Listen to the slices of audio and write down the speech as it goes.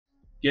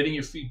Getting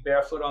your feet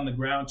barefoot on the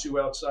ground too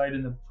outside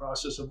in the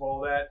process of all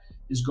that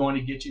is going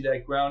to get you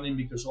that grounding,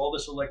 because all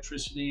this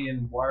electricity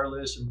and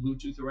wireless and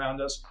Bluetooth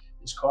around us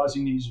is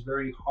causing these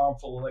very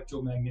harmful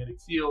electromagnetic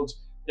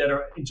fields that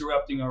are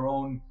interrupting our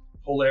own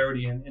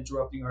polarity and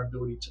interrupting our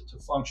ability to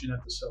function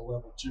at the cell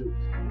level too.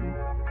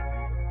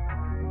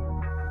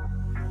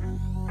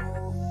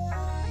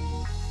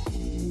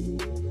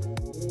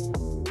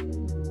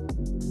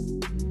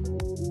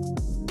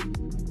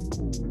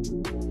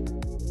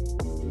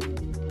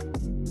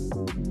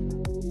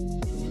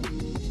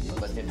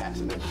 Let's impact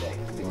some today.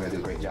 I think we're gonna do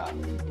a great job.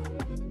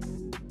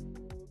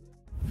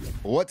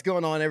 What's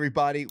going on,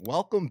 everybody?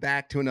 Welcome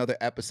back to another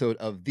episode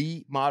of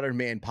the Modern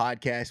Man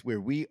Podcast, where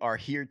we are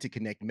here to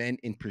connect men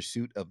in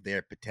pursuit of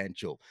their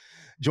potential.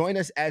 Join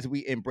us as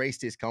we embrace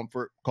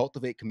discomfort,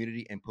 cultivate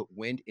community, and put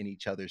wind in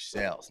each other's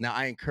sails. Now,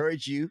 I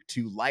encourage you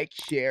to like,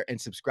 share, and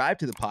subscribe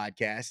to the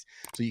podcast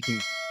so you can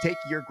take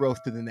your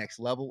growth to the next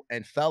level.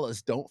 And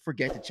fellas, don't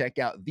forget to check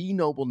out The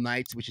Noble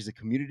Knights, which is a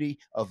community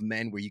of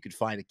men where you can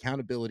find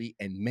accountability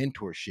and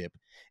mentorship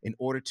in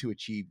order to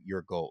achieve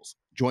your goals.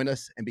 Join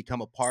us and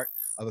become a part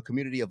of a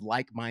community of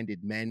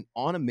like-minded men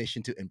on a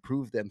mission to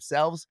improve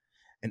themselves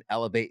and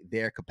elevate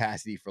their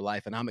capacity for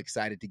life. And I'm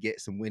excited to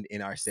get some wind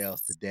in our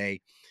sails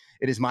today.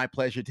 It is my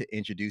pleasure to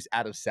introduce,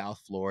 out of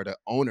South Florida,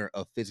 owner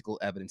of Physical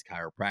Evidence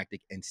Chiropractic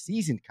and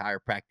seasoned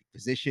chiropractic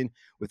physician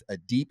with a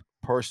deep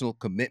personal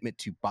commitment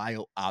to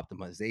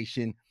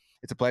biooptimization.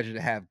 It's a pleasure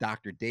to have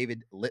Dr.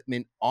 David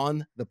Lipman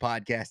on the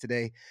podcast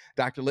today.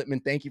 Dr.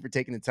 Lipman, thank you for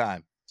taking the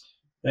time.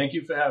 Thank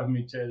you for having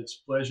me, Ted.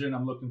 It's a pleasure, and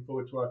I'm looking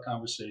forward to our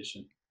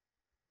conversation.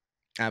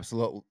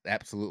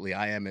 Absolutely.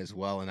 I am as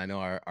well. And I know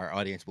our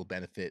audience will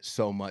benefit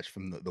so much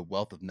from the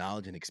wealth of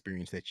knowledge and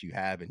experience that you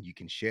have and you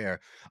can share.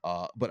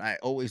 But I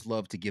always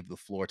love to give the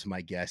floor to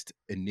my guest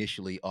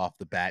initially off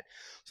the bat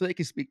so they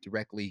can speak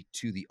directly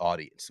to the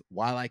audience.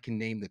 While I can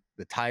name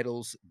the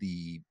titles,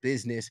 the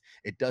business,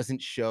 it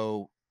doesn't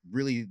show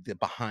really the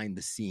behind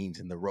the scenes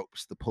and the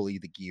ropes, the pulley,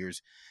 the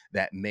gears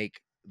that make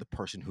the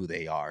person who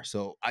they are.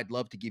 So I'd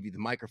love to give you the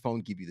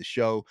microphone, give you the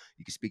show.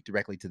 You can speak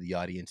directly to the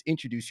audience,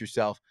 introduce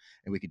yourself,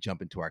 and we could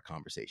jump into our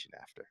conversation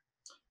after.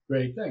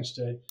 Great. Thanks,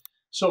 Ted.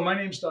 So my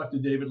name's Dr.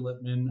 David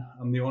Lipman.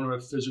 I'm the owner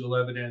of Physical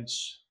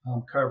Evidence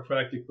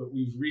Chiropractic, but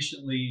we've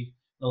recently,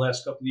 in the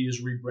last couple of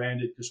years,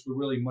 rebranded because we're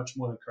really much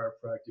more than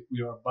chiropractic.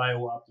 We are a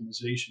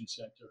biooptimization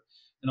center.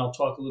 And I'll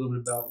talk a little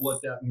bit about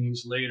what that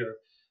means later.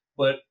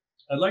 But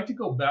I'd like to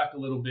go back a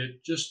little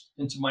bit just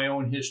into my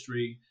own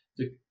history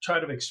to try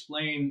to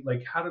explain,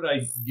 like, how did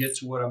I get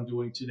to what I'm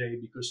doing today?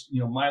 Because,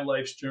 my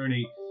life's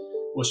journey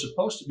was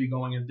supposed to be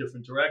going in a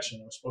different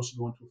direction. I was supposed to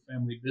go into a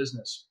family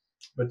business,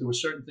 but there were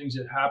certain things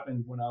that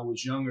happened when I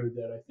was younger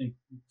that I think,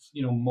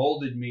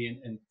 molded me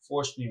and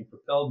forced me and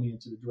propelled me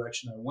into the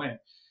direction I went.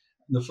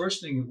 And the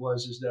first thing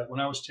is that when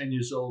I was 10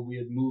 years old, we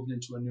had moved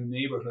into a new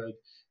neighborhood,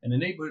 and the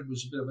neighborhood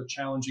was a bit of a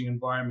challenging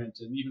environment.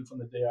 And even from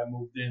the day I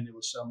moved in, there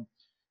was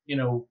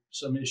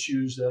some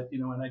issues that,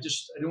 and I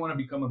didn't want to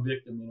become a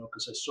victim,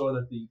 because I saw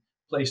that the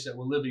place that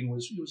we're living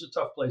was a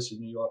tough place in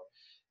New York.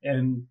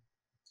 And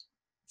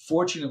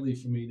fortunately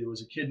for me, there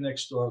was a kid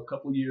next door, a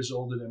couple of years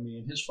older than me,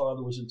 and his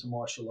father was into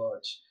martial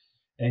arts.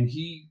 And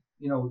he,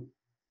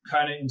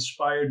 kind of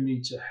inspired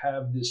me to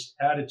have this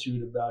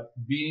attitude about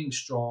being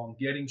strong,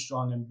 getting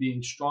strong, and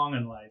being strong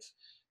in life,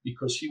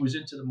 because he was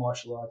into the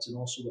martial arts and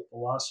also the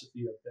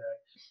philosophy of that.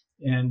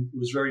 And it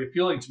was very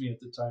appealing to me at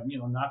the time,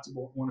 not to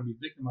want to be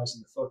victimized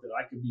in the thought that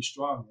I could be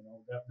strong,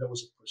 that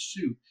was a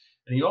pursuit.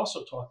 And he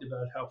also talked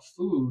about how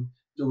food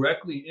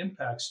directly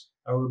impacts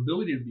our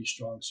ability to be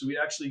strong. So he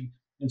actually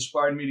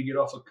inspired me to get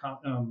off of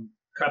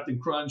Captain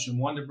Crunch and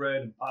Wonder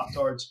Bread and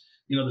Pop-Tarts,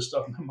 the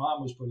stuff my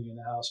mom was putting in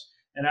the house,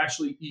 and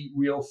actually eat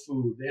real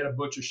food. They had a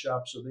butcher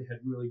shop, so they had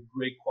really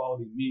great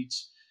quality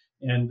meats.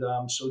 And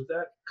so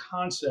that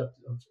concept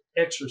of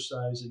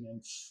exercising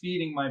and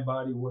feeding my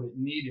body what it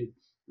needed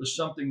was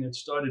something that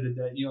started at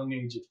that young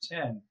age of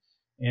 10.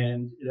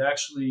 And it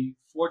actually,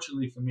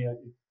 fortunately for me,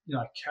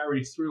 I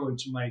carried through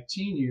into my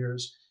teen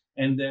years.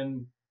 And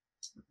then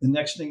the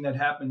next thing that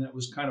happened that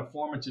was kind of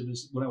formative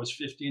is when I was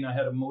 15, I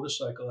had a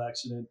motorcycle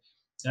accident.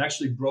 I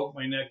actually broke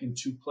my neck in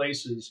 2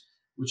 places,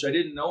 which I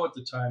didn't know at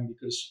the time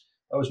because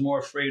I was more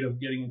afraid of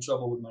getting in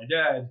trouble with my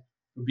dad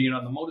for being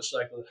on the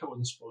motorcycle that I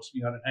wasn't supposed to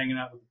be on and hanging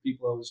out with the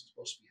people I was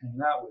supposed to be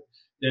hanging out with,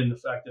 than the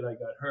fact that I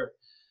got hurt.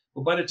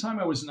 But by the time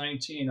I was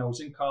 19, I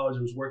was in college,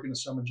 I was working a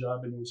summer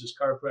job, and there was this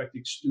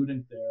chiropractic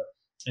student there,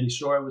 and he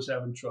saw I was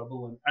having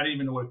trouble, and I didn't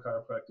even know what a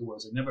chiropractor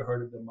was. I never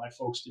heard of them. My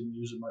folks didn't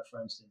use them. My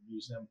friends didn't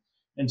use them.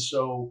 And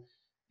so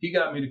he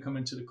got me to come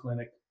into the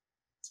clinic.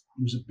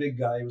 He was a big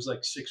guy. He was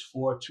like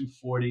 6'4",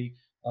 240,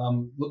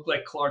 looked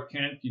like Clark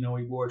Kent. He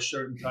wore a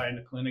shirt and tie in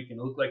the clinic, and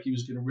it looked like he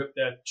was going to rip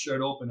that shirt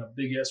open. A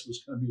big S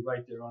was going to be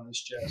right there on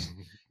his chest.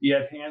 He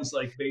had hands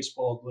like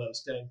baseball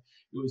gloves. Ted.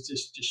 It was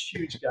just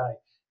huge guy.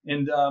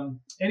 And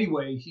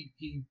anyway,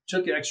 he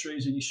took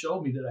x-rays and he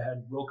showed me that I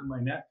had broken my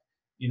neck,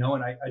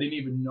 and I didn't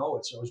even know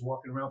it. So I was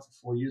walking around for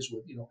 4 years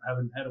with,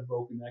 having had a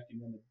broken neck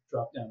and then the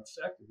drop down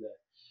effect of that.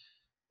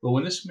 But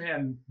when this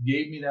man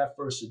gave me that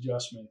first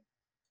adjustment,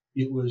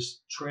 it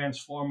was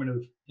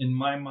transformative in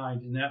my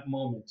mind in that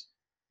moment,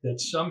 that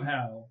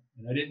somehow,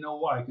 and I didn't know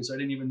why, because I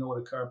didn't even know what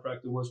a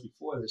chiropractor was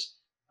before this.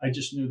 I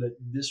just knew that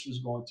this was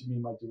going to be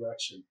my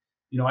direction.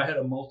 I had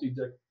a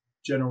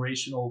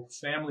multi-generational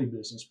family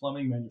business,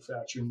 plumbing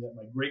manufacturing, that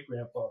my great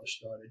grandfather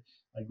started.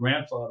 My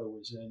grandfather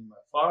was in, my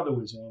father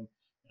was in,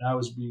 and I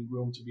was being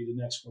groomed to be the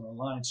next one in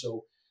line.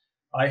 So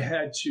I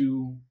had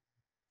to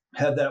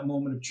have that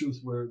moment of truth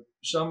where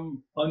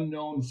some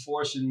unknown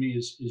force in me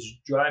is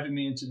driving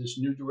me into this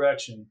new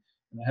direction.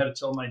 And I had to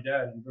tell my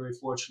dad, and very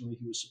fortunately,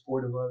 he was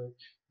supportive of it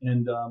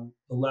and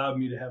allowed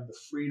me to have the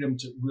freedom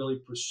to really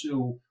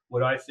pursue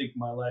what I think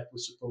my life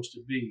was supposed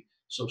to be.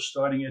 So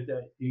starting at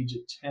that age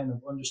of 10,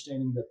 of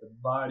understanding that the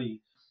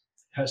body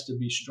has to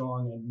be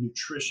strong, and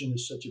nutrition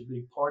is such a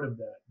big part of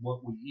that.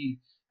 What we eat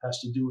has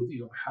to do with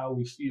how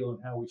we feel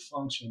and how we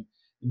function,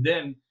 and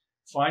then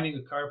finding a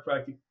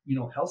chiropractic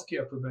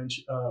healthcare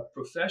prevention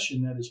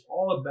profession that is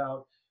all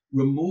about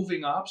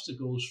removing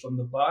obstacles from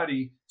the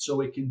body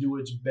so it can do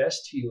its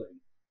best healing.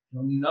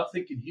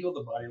 Nothing can heal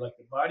the body like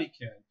the body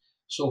can.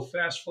 So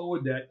fast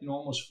forward that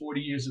almost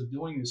 40 years of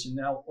doing this, and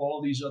now all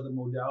these other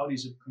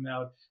modalities have come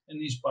out, and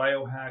these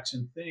biohacks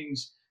and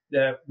things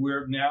that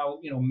we're now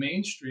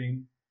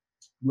mainstream.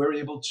 We're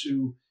able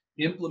to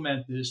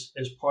implement this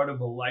as part of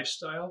a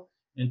lifestyle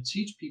and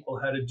teach people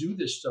how to do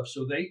this stuff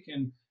so they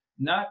can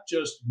not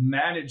just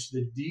manage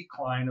the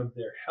decline of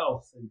their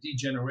health and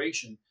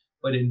degeneration,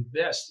 but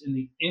invest in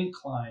the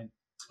incline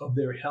of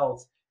their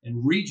health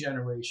and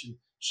regeneration.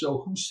 So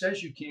who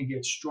says you can't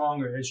get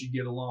stronger as you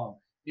get along?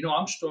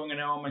 I'm stronger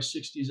now in my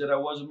 60s than I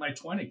was in my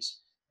 20s.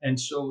 And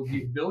so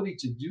the ability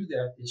to do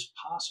that is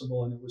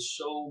possible. And it was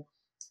so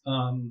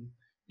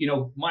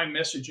my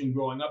messaging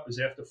growing up is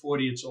after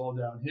 40, it's all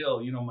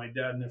downhill. My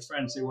dad and their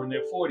friends, they were in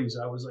their 40s.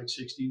 I was like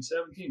 16,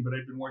 17, but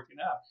I'd been working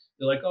out.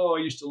 They're like, oh,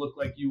 I used to look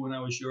like you when I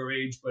was your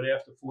age, but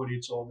after 40,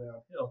 it's all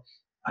downhill.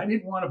 I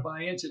didn't want to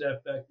buy into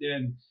that back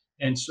then.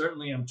 And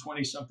certainly I'm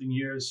 20 something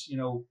years,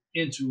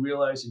 into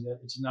realizing that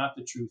it's not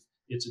the truth.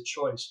 It's a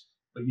choice,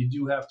 but you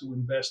do have to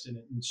invest in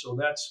it. And so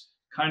that's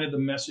kind of the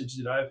message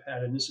that I've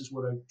had. And this is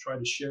what I try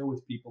to share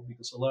with people,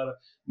 because a lot of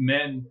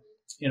men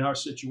in our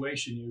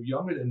situation,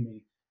 younger than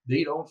me,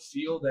 they don't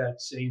feel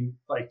that same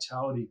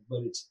vitality,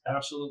 but it's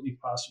absolutely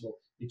possible.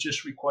 It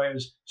just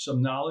requires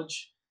some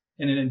knowledge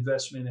and an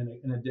investment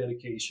and a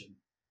dedication.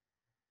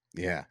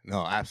 Yeah,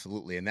 no,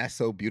 absolutely. And that's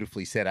so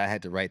beautifully said. I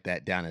had to write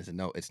that down as a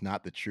note. It's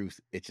not the truth,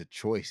 it's a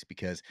choice,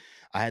 because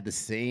I had the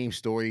same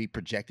story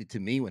projected to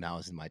me when I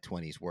was in my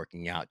 20s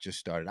working out, just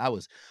started. I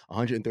was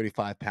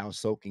 135 pounds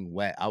soaking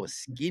wet. I was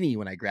skinny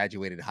when I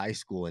graduated high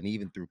school. And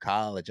even through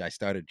college, I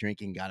started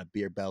drinking, got a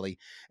beer belly.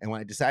 And when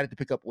I decided to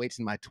pick up weights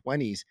in my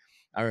 20s,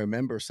 I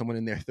remember someone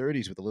in their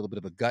 30s with a little bit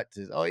of a gut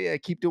says, oh, yeah,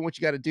 keep doing what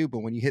you got to do. But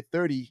when you hit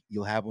 30,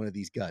 you'll have one of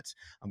these guts.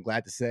 I'm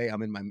glad to say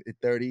I'm in my mid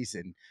 30s,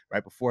 and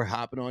right before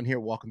hopping on here,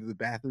 walking to the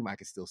bathroom, I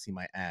can still see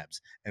my abs.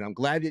 And I'm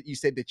glad that you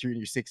said that you're in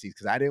your 60s,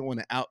 because I didn't want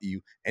to out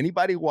you.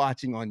 Anybody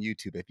watching on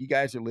YouTube, if you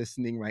guys are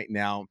listening right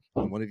now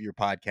on one of your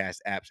podcast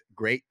apps,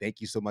 great.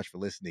 Thank you so much for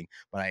listening.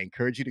 But I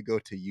encourage you to go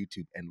to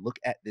YouTube and look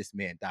at this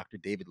man, Dr.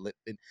 David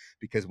Lipman,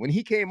 because when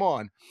he came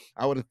on,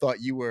 I would have thought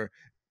you were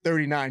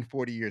 39,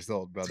 40 years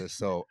old, brother.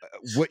 So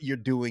what you're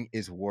doing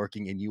is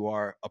working, and you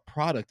are a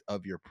product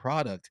of your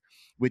product,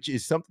 which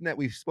is something that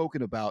we've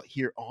spoken about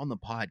here on the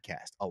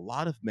podcast. A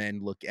lot of men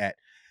look at,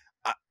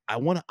 I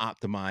want to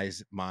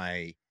optimize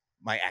my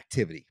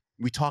activity.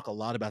 We talk a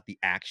lot about the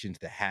actions,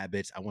 the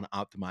habits. I want to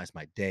optimize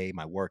my day,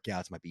 my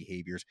workouts, my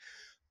behaviors,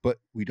 but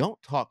we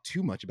don't talk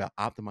too much about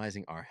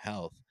optimizing our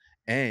health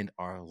and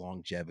our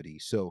longevity.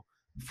 So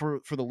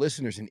for the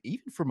listeners, and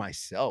even for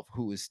myself,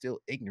 who is still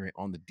ignorant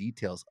on the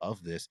details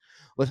of this,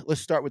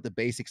 let's start with the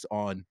basics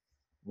on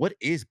what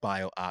is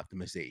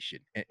biooptimization,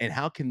 and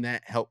how can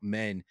that help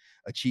men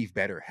achieve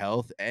better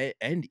health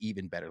and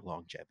even better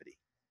longevity.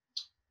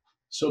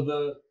 So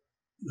the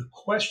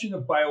question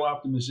of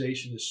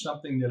biooptimization is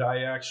something that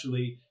I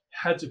actually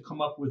had to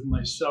come up with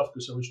myself,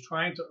 because I was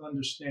trying to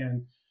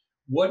understand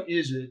what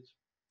is it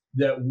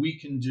that we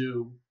can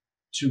do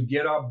to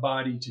get our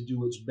body to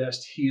do its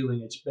best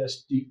healing, its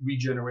best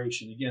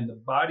regeneration. Again,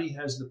 the body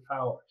has the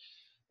power.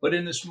 But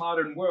in this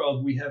modern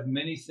world, we have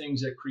many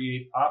things that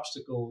create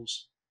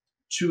obstacles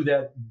to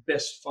that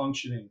best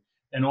functioning,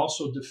 and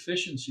also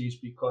deficiencies,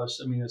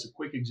 because, as a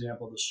quick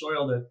example, the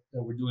soil that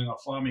we're doing our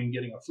farming and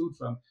getting our food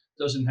from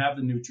doesn't have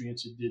the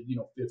nutrients it did,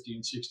 50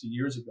 and 60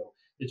 years ago.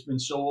 It's been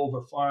so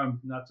over-farmed,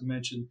 not to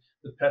mention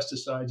the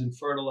pesticides and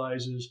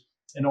fertilizers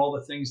and all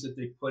the things that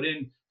they put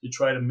in to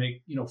try to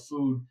make,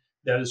 food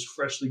that is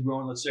freshly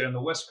grown, let's say on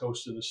the west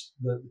coast of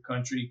the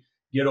country,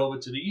 get over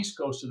to the east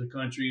coast of the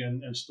country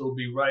and still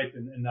be ripe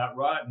and not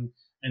rotten.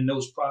 And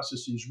those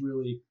processes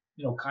really,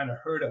 kind of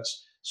hurt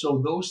us.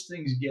 So those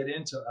things get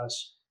into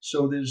us.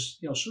 So there's,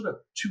 sort of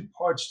two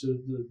parts to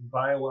the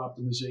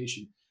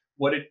biooptimization.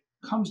 What it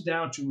comes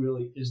down to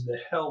really is the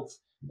health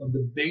of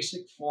the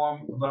basic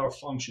form of our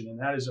function, and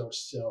that is our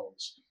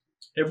cells.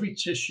 Every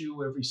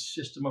tissue, every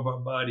system of our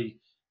body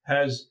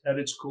has at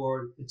its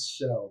core its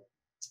cell.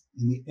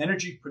 And the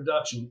energy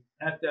production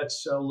at that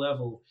cell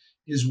level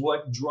is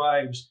what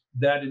drives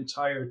that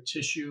entire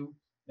tissue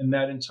and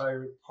that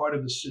entire part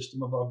of the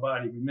system of our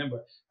body.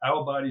 Remember,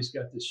 our body's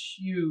got this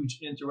huge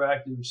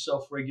interactive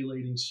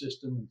self-regulating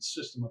system and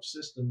system of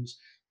systems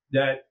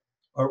that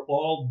are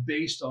all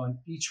based on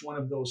each one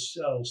of those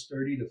cells,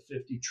 30 to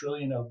 50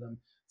 trillion of them,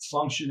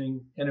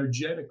 functioning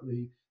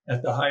energetically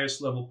at the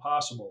highest level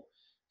possible.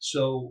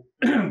 So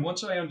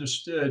once I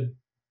understood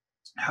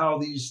how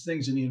these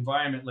things in the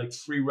environment, like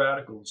free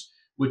radicals,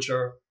 which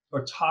are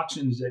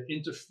toxins that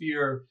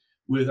interfere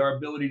with our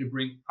ability to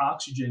bring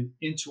oxygen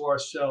into our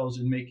cells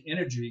and make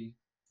energy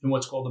in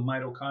what's called the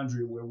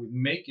mitochondria, where we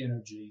make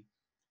energy,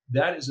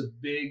 that is a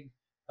big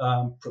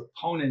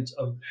proponent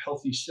of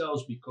healthy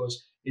cells,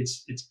 because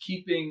it's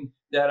keeping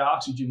that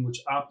oxygen,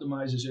 which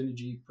optimizes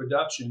energy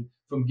production,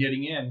 from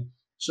getting in.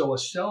 So a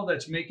cell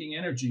that's making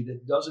energy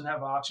that doesn't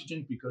have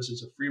oxygen because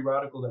it's a free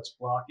radical that's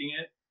blocking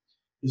it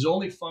is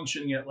only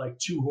functioning at like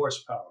 2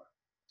 horsepower.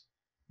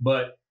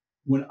 But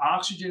when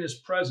oxygen is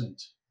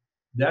present,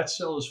 that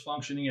cell is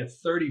functioning at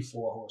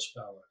 34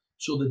 horsepower.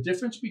 So the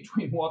difference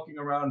between walking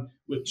around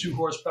with 2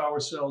 horsepower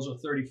cells or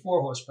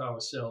 34 horsepower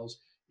cells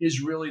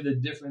is really the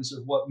difference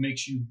of what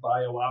makes you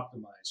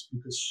bio-optimize,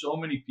 because so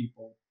many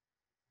people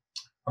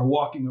are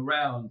walking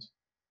around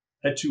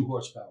at 2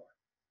 horsepower.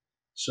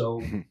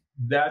 So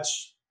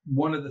that's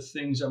one of the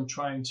things I'm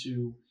trying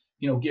to,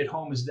 get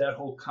home, is that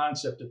whole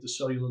concept at the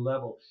cellular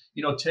level.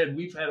 Ted,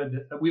 we've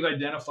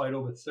identified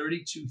over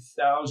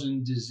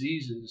 32,000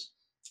 diseases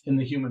in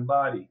the human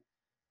body,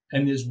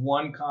 and there's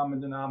one common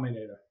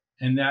denominator,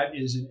 and that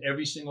is in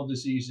every single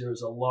disease there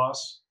is a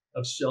loss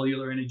of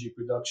cellular energy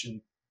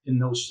production in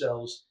those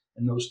cells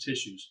and those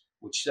tissues,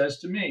 which says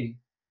to me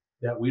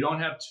that we don't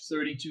have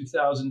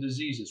 32,000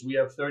 diseases. We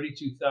have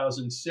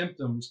 32,000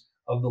 symptoms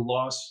of the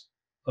loss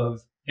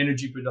of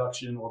energy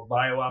production or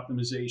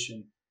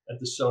biooptimization at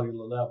the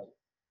cellular level.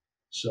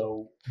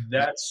 So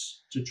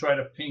that's to try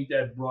to paint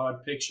that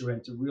broad picture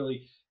and to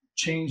really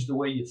change the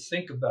way you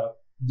think about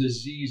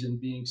disease and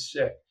being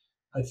sick.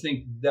 I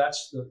think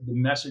that's the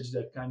message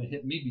that kind of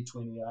hit me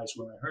between the eyes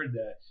when I heard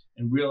that,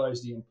 and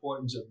realized the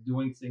importance of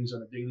doing things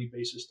on a daily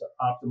basis to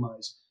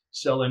optimize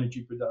cell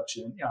energy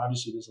production. And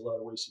obviously there's a lot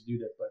of ways to do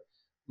that, but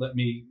let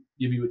me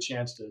give you a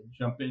chance to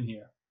jump in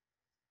here.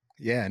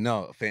 Yeah,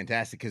 no,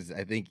 fantastic. Because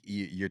I think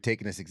you're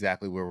taking us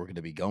exactly where we're going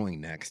to be going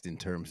next in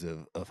terms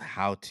of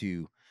how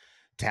to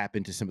tap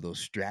into some of those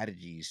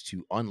strategies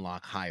to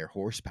unlock higher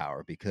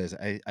horsepower. Because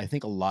I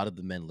think a lot of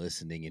the men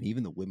listening, and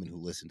even the women who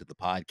listen to the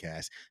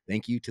podcast,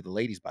 thank you to the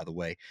ladies, by the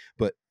way,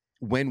 but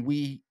when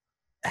we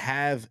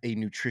have a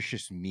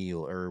nutritious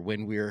meal or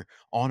when we're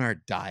on our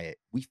diet,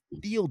 we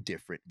feel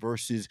different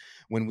versus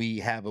when we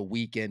have a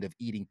weekend of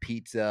eating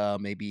pizza,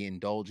 maybe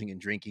indulging in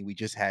drinking.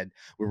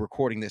 We're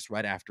recording this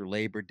right after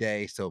Labor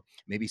Day, so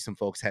maybe some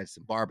folks had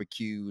some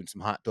barbecue and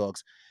some hot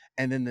dogs,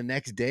 and then the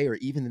next day or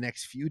even the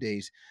next few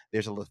days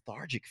there's a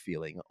lethargic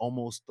feeling,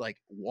 almost like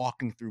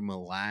walking through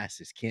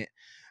molasses, can't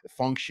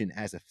function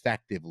as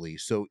effectively.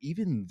 So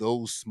even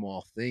those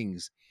small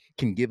things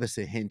can give us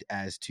a hint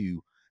as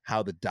to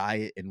how the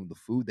diet and the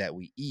food that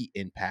we eat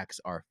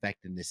impacts our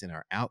effectiveness and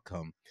our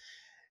outcome.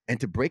 And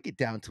to break it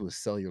down to a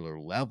cellular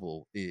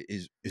level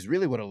is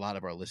really what a lot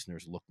of our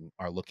listeners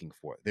are looking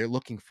for. They're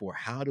looking for,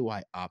 how do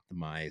I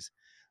optimize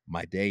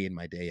my day in,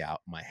 my day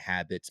out, my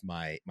habits,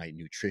 my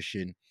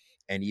nutrition,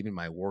 and even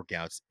my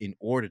workouts in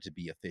order to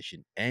be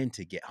efficient and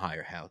to get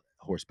higher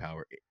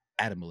horsepower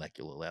at a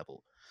molecular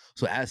level.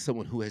 So as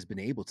someone who has been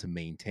able to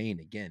maintain,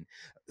 again,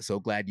 so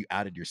glad you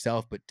outed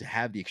yourself, but to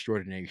have the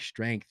extraordinary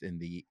strength and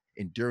the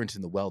endurance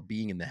and the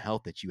well-being and the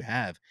health that you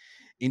have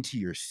into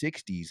your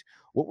 60s,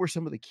 what were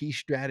some of the key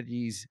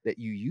strategies that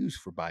you use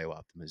for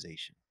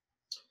biooptimization?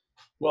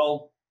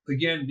 Well,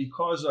 again,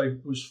 because I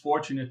was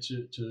fortunate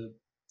to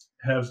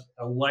have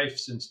a life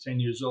since 10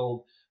 years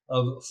old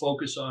of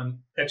focus on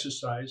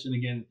exercise. And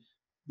again,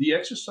 the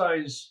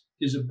exercise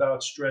is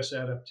about stress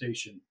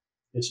adaptation.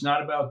 It's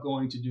not about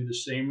going to do the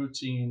same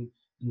routine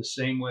in the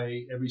same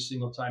way every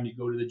single time you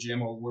go to the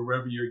gym or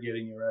wherever you're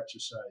getting your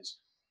exercise.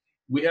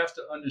 We have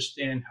to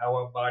understand how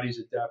our bodies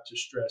adapt to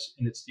stress,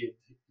 and it's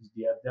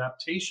the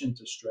adaptation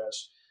to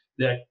stress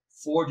that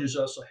forges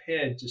us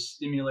ahead to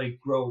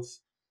stimulate growth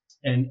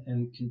and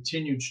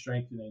continued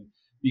strengthening.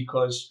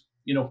 Because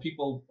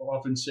people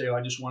often say, oh,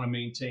 I just want to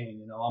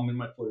maintain, I'm in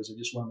my 40s, I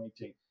just want to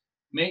maintain.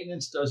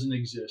 Maintenance doesn't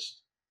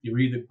exist. You're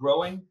either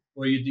growing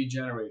or you're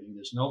degenerating.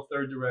 There's no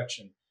third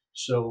direction.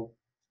 So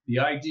the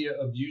idea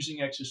of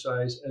using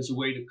exercise as a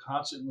way to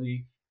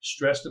constantly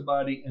stress the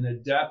body and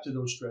adapt to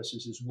those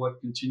stresses is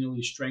what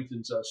continually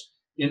strengthens us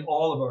in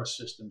all of our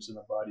systems in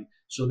the body.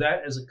 So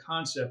that as a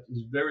concept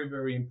is very,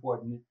 very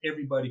important, and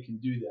everybody can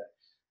do that.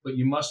 But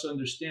you must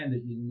understand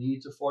that you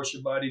need to force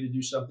your body to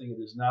do something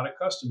it is not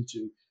accustomed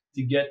to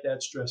get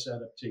that stress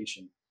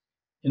adaptation.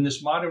 In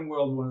this modern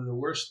world, one of the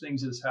worst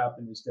things that has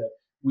happened is that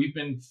we've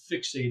been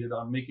fixated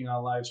on making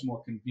our lives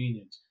more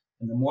convenient.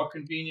 And the more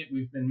convenient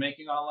we've been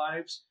making our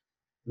lives,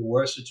 the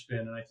worse it's been.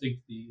 And I think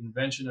the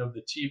invention of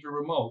the TV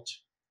remote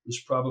was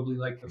probably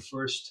like the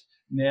first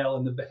nail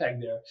in the bag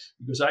there,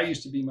 because I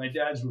used to be my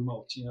dad's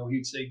remote.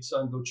 He'd say,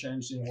 son, go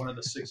change one of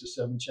the 6 or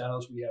 7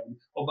 channels we have. And,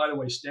 oh, by the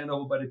way, stand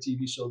over by the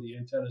TV so the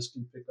antennas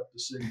can pick up the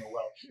signal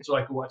well, so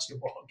I can watch the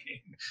ball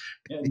game.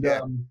 And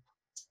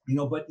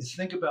Yeah. but you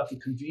think about the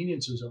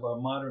conveniences of our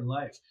modern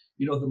life.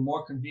 The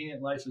more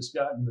convenient life has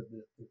gotten,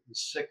 the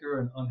sicker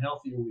and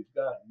unhealthier we've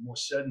gotten, more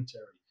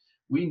sedentary.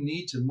 We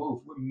need to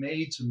move. We're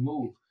made to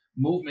move.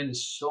 Movement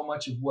is so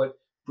much of what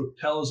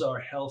propels our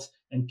health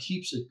and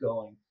keeps it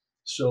going.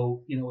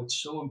 So,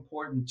 it's so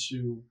important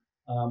to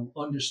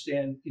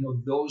understand,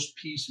 those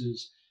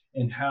pieces,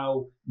 and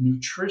how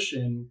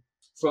nutrition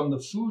from the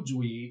foods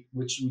we eat,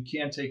 which we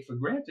can't take for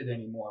granted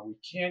anymore. We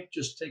can't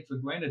just take for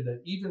granted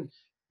that even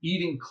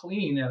eating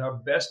clean at our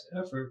best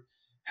effort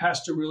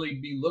has to really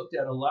be looked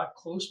at a lot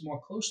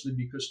more closely,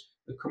 because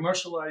the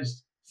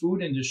commercialized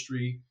food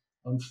industry,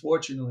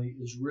 unfortunately,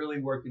 is really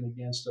working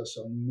against us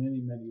on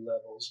many, many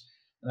levels.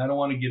 And I don't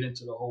want to get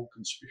into the whole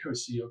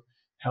conspiracy of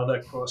how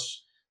that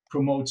cross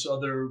promotes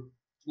other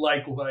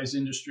likewise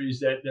industries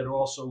that are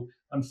also,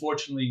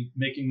 unfortunately,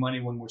 making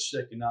money when we're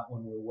sick and not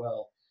when we're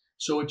well.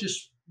 So it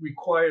just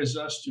requires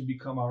us to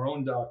become our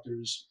own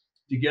doctors,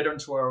 to get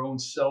into our own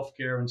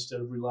self-care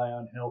instead of rely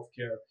on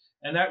healthcare.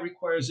 And that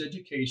requires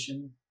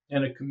education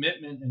and a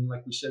commitment, and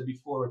like we said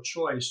before, a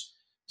choice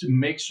to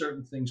make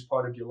certain things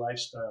part of your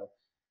lifestyle.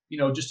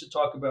 Just to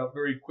talk about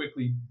very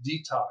quickly,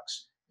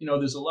 detox.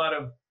 There's a lot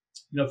of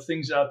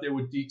things out there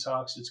with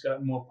detox. It's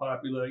gotten more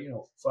popular.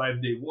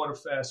 5-day water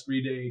fast,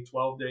 3-day,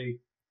 12-day,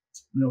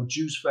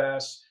 juice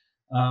fast,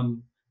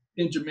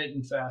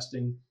 intermittent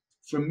fasting.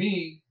 For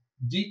me,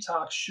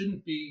 detox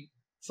shouldn't be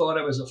thought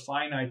of as a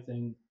finite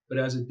thing, but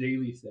as a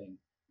daily thing.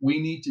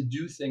 We need to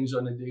do things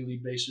on a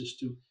daily basis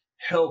to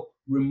help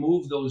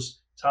remove those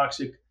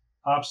toxic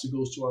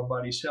obstacles to our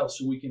body's health,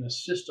 so we can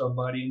assist our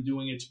body in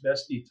doing its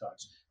best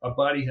detox. Our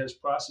body has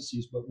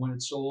processes, but when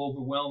it's so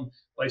overwhelmed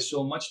by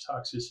so much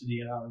toxicity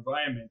in our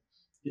environment,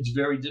 it's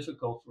very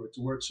difficult for it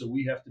to work. So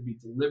we have to be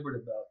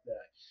deliberate about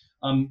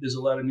that. There's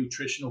a lot of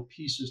nutritional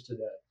pieces to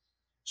that.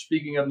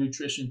 Speaking of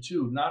nutrition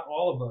too, not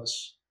all of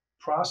us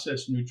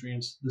process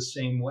nutrients the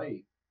same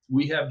way.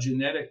 We have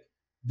genetic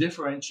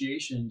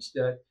differentiations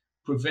that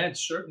prevent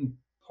certain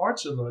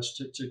parts of us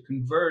to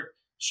convert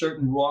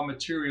certain raw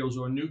materials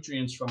or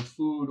nutrients from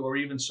food or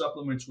even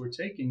supplements we're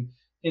taking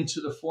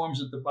into the forms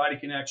that the body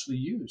can actually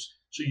use.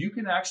 So you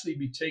can actually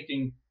be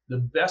taking the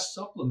best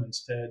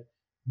supplements, Ted,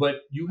 but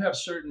you have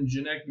certain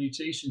genetic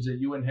mutations that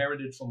you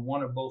inherited from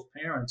one or both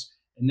parents,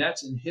 and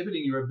that's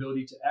inhibiting your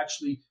ability to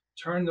actually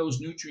turn those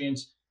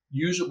nutrients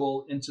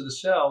usable into the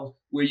cell,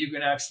 where you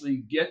can actually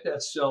get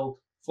that cell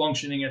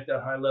functioning at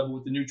that high level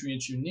with the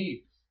nutrients you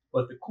need.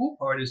 But the cool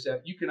part is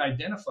that you can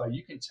identify,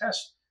 you can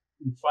test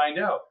and find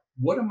out,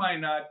 what am I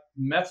not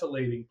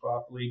methylating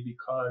properly?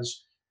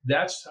 Because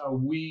that's how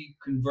we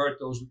convert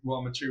those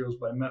raw materials,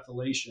 by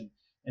methylation.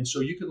 And so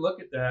you can look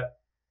at that.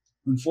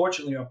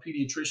 Unfortunately, our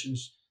pediatricians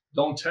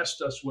don't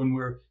test us when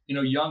we're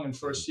young and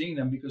first seeing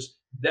them, because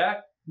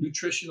that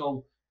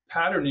nutritional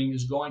patterning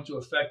is going to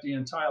affect the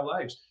entire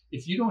lives.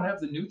 If you don't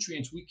have the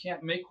nutrients, we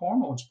can't make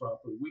hormones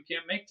properly. We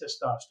can't make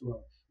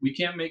testosterone. We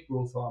can't make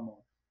growth hormone.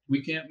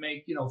 We can't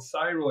make,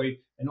 thyroid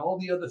and all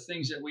the other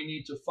things that we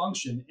need to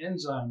function,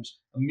 enzymes,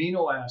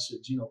 amino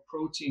acids,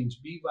 proteins,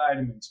 B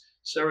vitamins,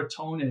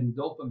 serotonin,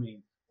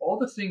 dopamine, all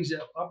the things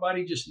that our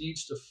body just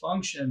needs to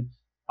function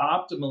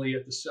optimally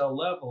at the cell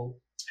level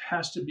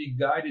has to be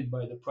guided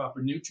by the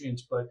proper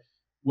nutrients. But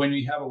when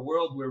we have a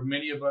world where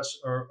many of us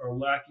are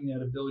lacking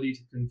that ability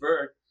to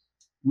convert,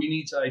 we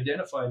need to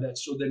identify that,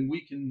 so then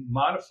we can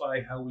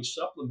modify how we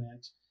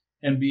supplement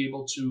and be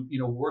able to,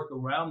 work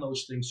around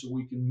those things so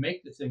we can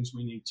make the things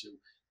we need to.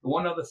 The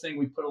one other thing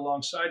we put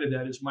alongside of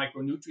that is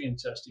micronutrient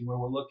testing, where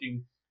we're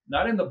looking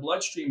not in the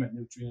bloodstream at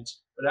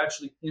nutrients, but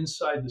actually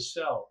inside the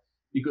cell,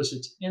 because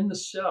it's in the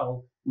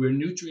cell where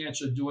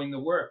nutrients are doing the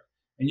work.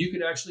 And you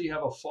could actually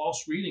have a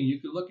false reading.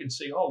 You could look and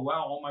say, oh,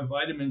 wow, all my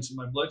vitamins in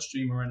my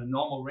bloodstream are in a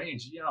normal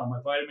range.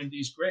 My vitamin D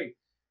is great.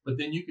 But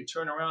then you could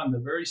turn around the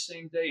very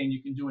same day and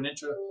you can do an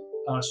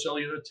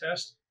intracellular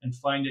test and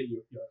find that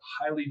you're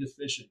highly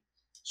deficient.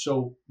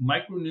 So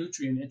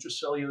micronutrient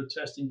intracellular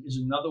testing is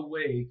another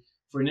way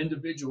for an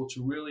individual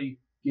to really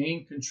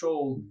gain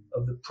control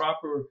of the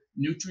proper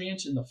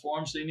nutrients in the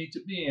forms they need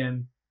to be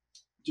in,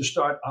 to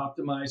start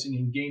optimizing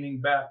and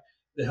gaining back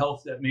the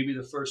health that maybe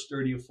the first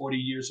 30 or 40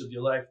 years of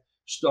your life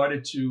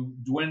started to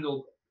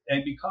dwindle,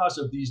 and because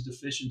of these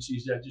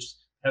deficiencies that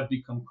just have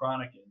become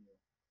chronic in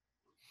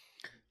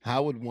you.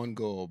 How would one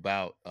go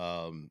about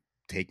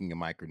taking a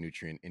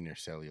micronutrient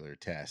intercellular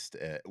test?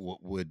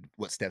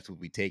 What steps would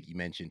we take? You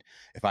mentioned,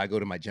 if I go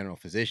to my general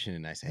physician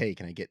and I say, hey,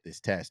 can I get this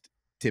test?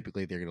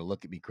 Typically they're going to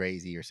look at me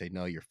crazy or say,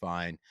 no, you're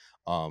fine.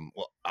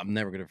 Well, I'm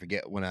never going to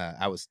forget when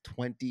I was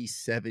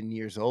 27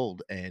 years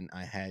old and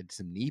I had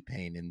some knee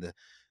pain, and the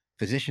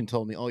physician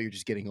told me, oh, you're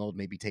just getting old,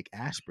 maybe take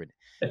aspirin.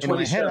 At And in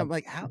my head, I'm 27.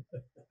 like, how?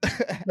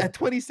 At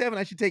 27,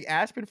 I should take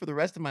aspirin for the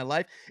rest of my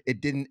life?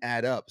 It didn't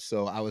add up.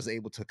 So I was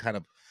able to kind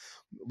of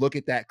look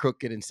at that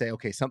crooked and say,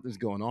 okay, something's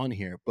going on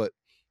here. But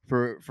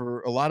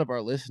for a lot of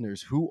our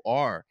listeners who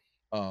are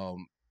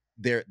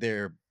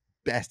their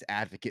best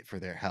advocate for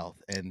their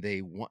health and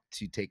they want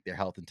to take their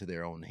health into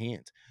their own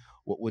hands,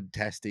 what would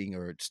testing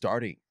or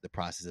starting the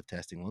process of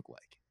testing look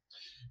like?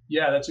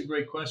 Yeah, that's a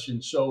great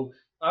question. So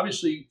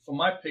obviously, for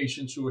my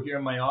patients who are here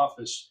in my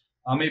office,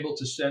 I'm able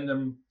to send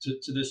them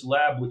to this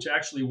lab, which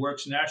actually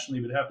works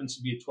nationally, but happens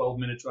to be a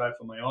 12-minute drive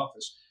from my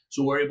office.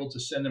 So we're able to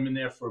send them in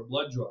there for a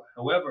blood draw.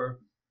 However,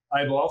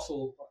 I've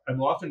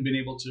often been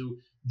able to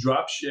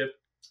drop ship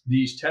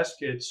these test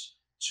kits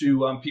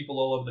to people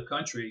all over the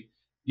country,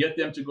 get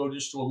them to go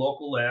just to a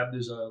local lab.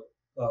 There's a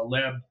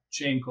lab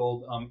chain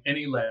called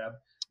Any Lab,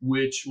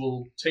 which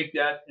will take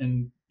that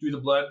and do the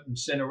blood and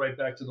send it right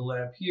back to the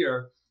lab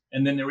here,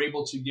 and then they're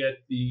able to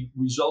get the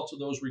results of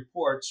those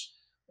reports,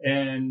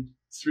 and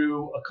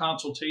through a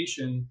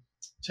consultation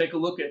take a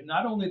look at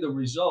not only the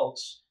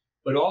results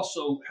but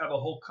also have a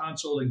whole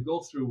consult and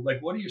go through,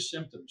 like, what are your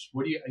symptoms?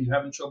 What are you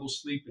having trouble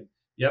sleeping?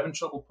 You having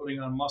trouble putting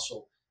on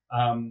muscle?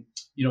 Do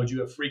you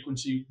have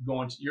frequency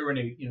going to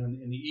urinate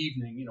in the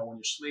evening, when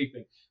you're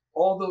sleeping?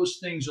 All those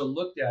things are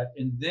looked at,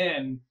 and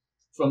then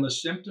from the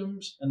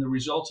symptoms and the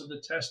results of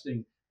the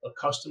testing, a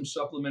custom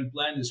supplement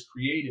blend is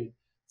created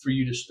for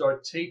you to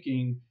start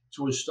taking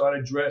to start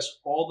address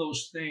all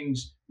those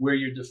things where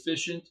you're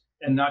deficient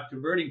and not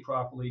converting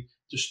properly,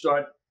 to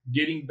start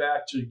getting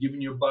back to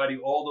giving your body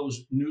all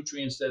those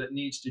nutrients that it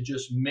needs to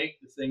just make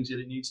the things that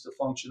it needs to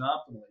function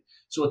optimally.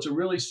 So it's a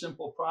really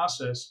simple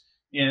process.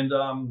 And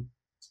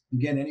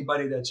again,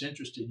 anybody that's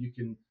interested, you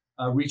can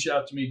reach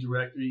out to me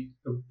directly.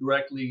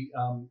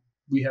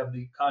 We have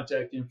the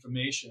contact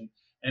information,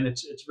 and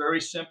it's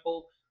very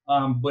simple,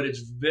 but it's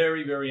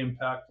very, very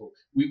impactful.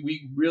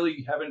 We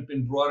really haven't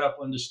been brought up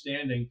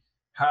understanding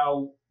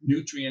how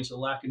nutrients, a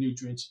lack of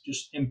nutrients,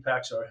 just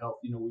impacts our health.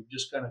 We've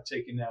just kind of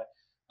taken that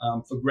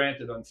for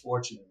granted,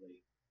 unfortunately.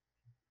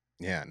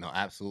 Yeah, no,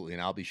 absolutely.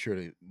 And I'll be sure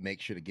to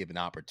make sure to give an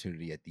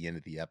opportunity at the end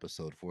of the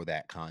episode for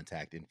that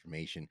contact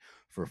information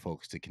for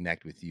folks to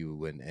connect with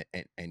you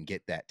and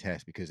get that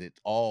test, because it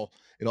all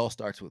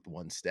starts with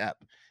one step.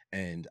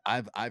 And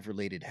I've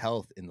related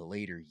health in the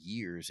later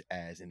years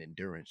as an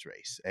endurance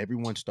race.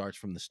 Everyone starts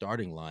from the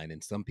starting line.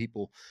 And some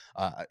people,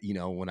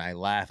 when I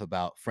laugh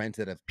about friends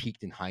that have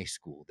peaked in high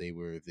school, they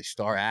were the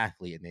star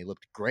athlete and they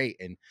looked great.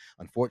 And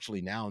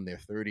unfortunately now in their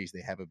 30s,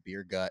 they have a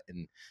beer gut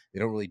and they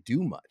don't really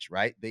do much,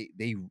 right?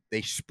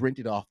 They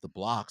sprinted off the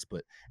blocks,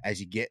 but as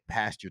you get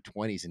past your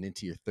 20s and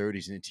into your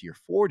 30s and into your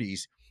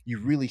 40s, you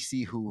really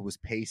see who was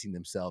pacing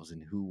themselves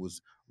and who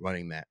was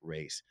running that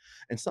race.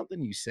 And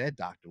something you said,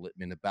 Dr.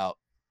 Lipman, about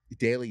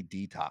daily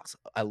detox,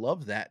 I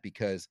love that,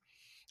 because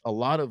a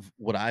lot of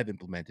what I've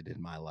implemented in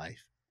my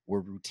life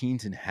were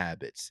routines and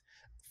habits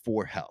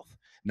for health,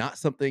 not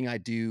something I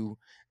do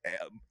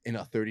in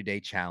a 30-day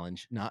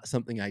challenge, not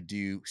something I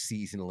do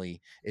seasonally.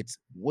 It's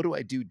what do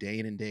I do day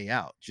in and day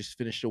out? Just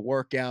finished a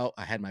workout.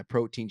 I had my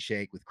protein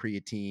shake with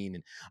creatine,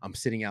 and I'm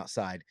sitting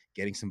outside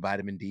getting some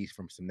vitamin D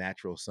from some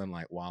natural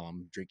sunlight while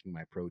I'm drinking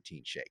my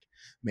protein shake,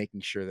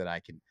 making sure that I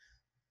can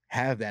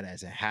have that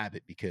as a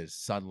habit, because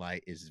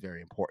sunlight is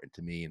very important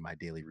to me in my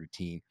daily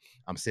routine.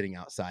 I'm sitting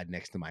outside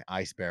next to my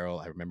ice barrel.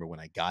 I remember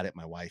when I got it,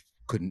 my wife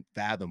couldn't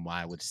fathom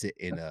why I would sit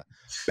in a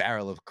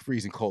barrel of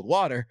freezing cold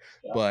water,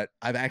 Yeah. but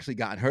I've actually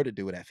gotten her to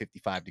do it at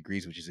 55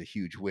 degrees, which is a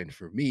huge win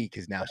for me,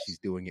 because now she's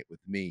doing it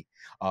with me.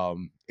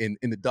 In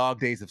the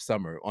dog days of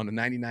summer, on a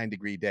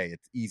 99-degree day,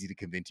 it's easy to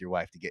convince your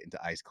wife to get into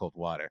ice cold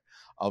water.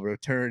 I'll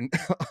return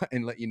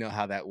and let you know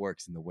how that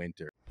works in the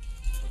winter.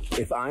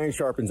 If iron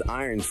sharpens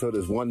iron, so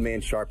does one man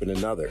sharpen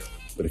another.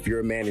 But if you're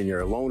a man and you're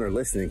alone or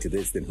listening to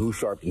this, then who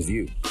sharpens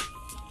you?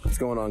 What's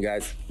going on,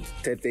 guys?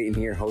 Ted Payton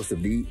here, host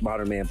of the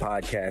Modern Man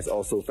Podcast,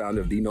 also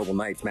founder of the Noble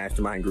Knights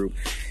Mastermind Group.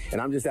 And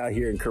I'm just out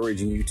here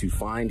encouraging you to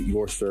find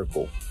your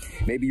circle.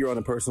 Maybe you're on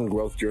a personal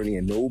growth journey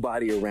and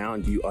nobody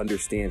around you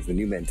understands the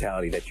new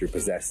mentality that you're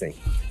possessing.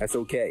 That's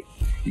okay.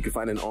 You can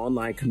find an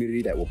online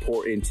community that will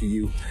pour into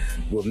you,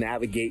 will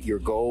navigate your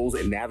goals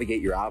and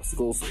navigate your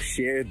obstacles,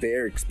 share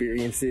their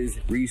experiences,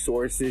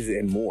 resources,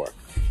 and more.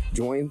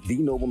 Join the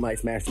Noble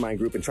Knights Mastermind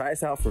Group and try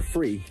us out for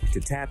free to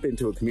tap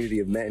into a community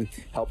of men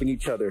helping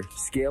each other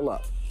scale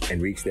up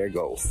and reach their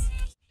goals.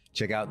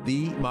 Check out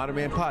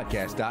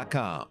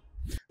themodernmanpodcast.com.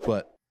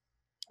 But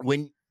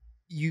when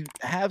you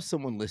have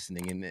someone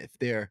listening, and if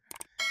they're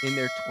in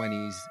their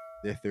 20s,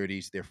 their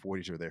 30s, their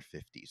 40s, or their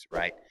 50s,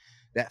 right?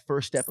 That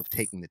first step of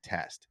taking the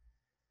test,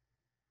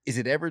 is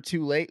it ever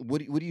too late?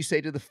 What do you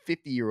say to the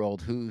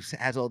 50-year-old who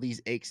has all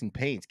these aches and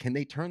pains? Can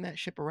they turn that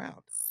ship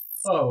around?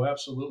 Oh,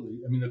 absolutely.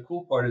 I mean, the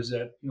cool part is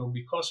that,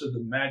 because of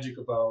the magic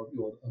of our,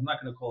 I'm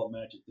not going to call it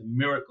magic, the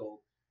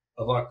miracle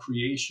of our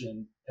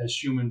creation as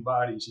human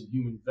bodies and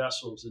human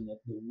vessels, and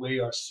the way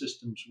our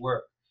systems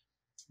work,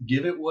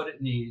 give it what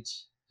it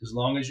needs as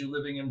long as you're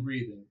living and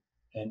breathing,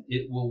 and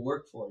it will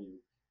work for you.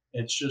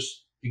 It's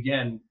just,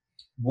 again,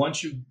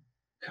 once you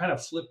kind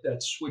of flip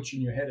that switch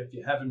in your head, if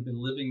you haven't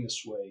been living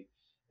this way,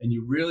 and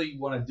you really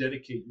want to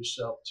dedicate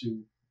yourself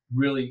to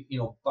really,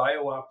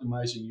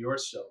 bio-optimizing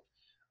yourself.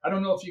 I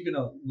don't know if you're going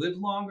to live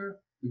longer,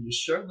 but you're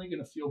certainly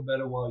going to feel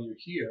better while you're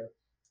here.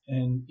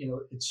 And,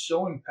 it's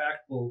so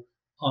impactful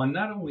on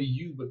not only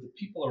you, but the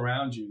people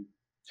around you,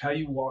 how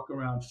you walk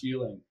around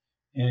feeling.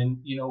 And,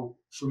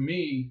 for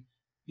me,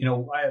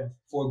 I have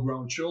 4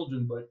 grown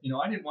children, but,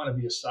 I didn't want to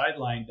be a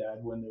sideline dad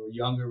when they were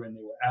younger and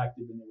they were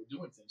active and they were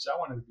doing things. I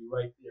wanted to be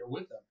right there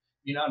with them.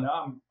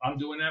 Now I'm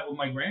doing that with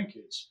my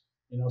grandkids,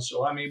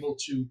 so I'm able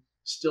to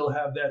still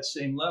have that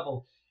same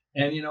level.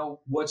 And,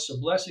 what's a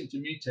blessing to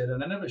me, Ted,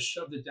 and I never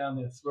shoved it down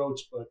their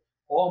throats, but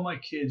all my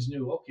kids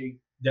knew, okay,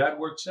 dad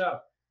works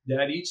out,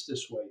 dad eats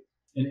this way.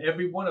 And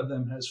every one of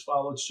them has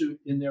followed suit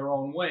in their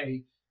own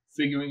way,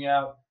 figuring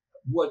out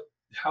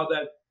how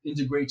that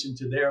integrates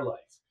into their life.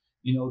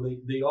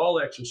 They all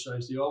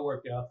exercise, they all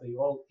work out, they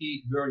all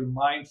eat very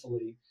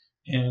mindfully.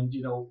 And,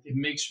 it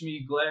makes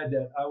me glad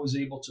that I was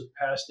able to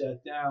pass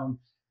that down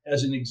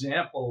as an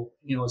example,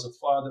 as a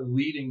father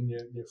leading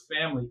their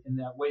family in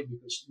that way,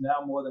 because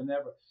now more than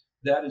ever,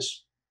 that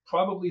is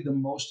probably the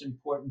most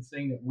important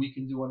thing that we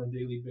can do on a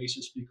daily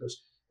basis,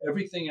 because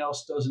everything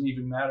else doesn't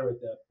even matter at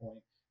that point.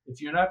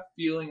 If you're not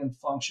feeling and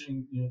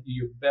functioning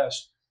your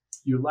best,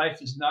 your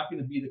life is not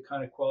going to be the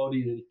kind of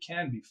quality that it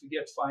can be.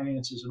 Forget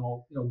finances and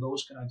all,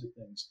 those kinds of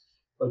things.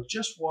 But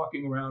just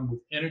walking around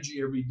with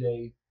energy every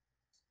day,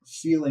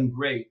 feeling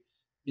great,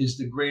 is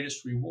the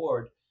greatest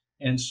reward.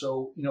 And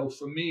so,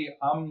 for me,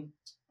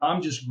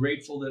 I'm just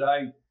grateful that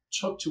I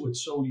took to it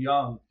so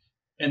young,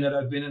 and that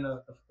I've been in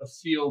a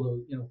field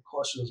of,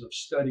 courses of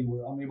study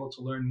where I'm able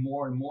to learn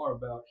more and more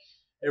about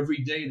every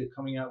day. They're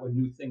coming out with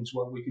new things,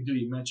 what we could do.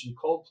 You mentioned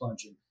cold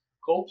plunging.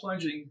 Cold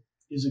plunging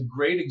is a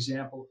great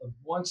example of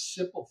one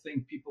simple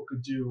thing people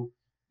could do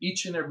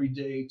each and every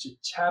day to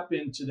tap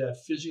into that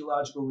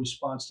physiological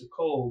response to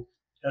cold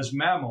as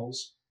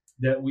mammals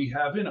that we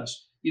have in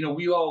us.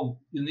 We all,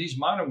 in these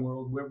modern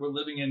world, we're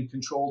living in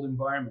controlled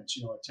environments,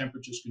 our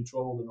temperature's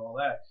controlled and all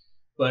that.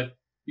 But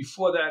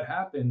before that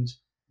happened,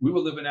 we were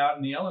living out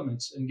in the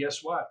elements. And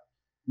guess what?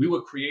 We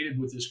were created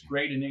with this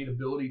great innate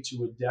ability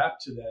to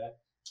adapt to that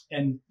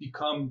and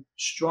become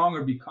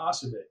stronger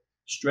because of it.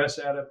 Stress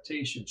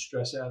adaptation,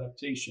 stress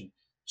adaptation.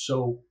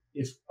 So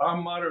if our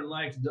modern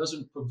life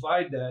doesn't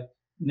provide that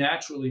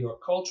naturally or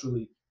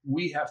culturally,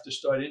 we have to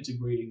start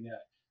integrating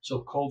that.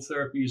 So cold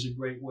therapy is a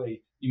great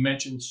way. You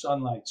mentioned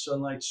sunlight.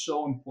 Sunlight's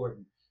so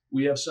important.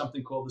 We have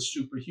something called the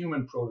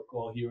superhuman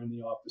protocol here in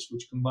the office,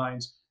 which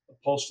combines a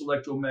pulsed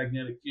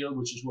electromagnetic field,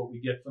 which is what we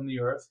get from the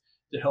earth,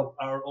 to help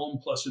our own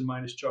plus and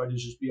minus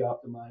charges just be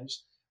optimized.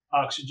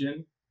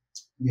 Oxygen,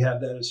 we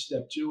have that as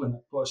step 2. And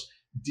of course,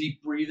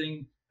 deep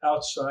breathing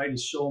outside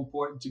is so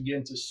important,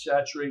 again, to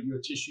saturate your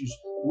tissues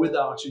with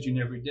oxygen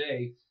every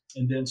day.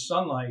 And then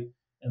sunlight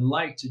and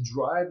light to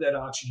drive that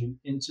oxygen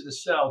into the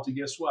cell to,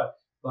 guess what?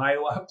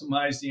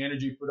 Biooptimize the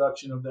energy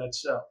production of that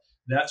cell.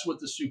 That's what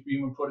the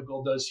superhuman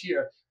protocol does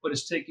here, but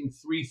it's taking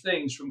 3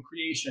 things from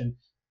creation,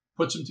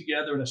 puts them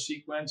together in a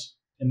sequence,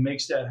 and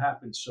makes that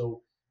happen.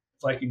 So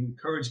if I can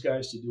encourage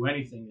guys to do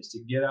anything, is to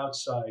get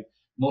outside.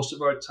 Most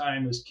of our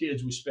time as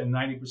kids, we spend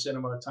 90%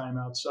 of our time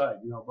outside,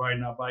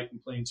 riding our bike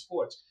and playing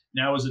sports.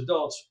 Now as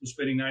adults, we're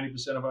spending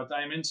 90% of our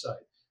time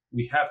inside.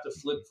 We have to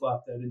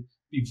flip-flop that and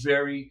be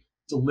very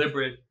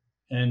deliberate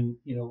and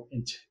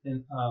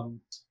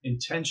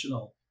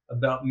intentional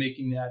about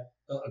making that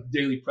a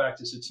daily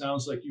practice. It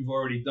sounds like you've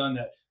already done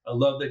that. I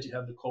love that you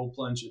have the cold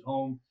plunge at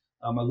home.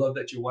 I love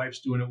that your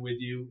wife's doing it with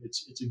you.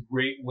 It's a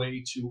great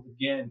way to,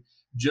 again,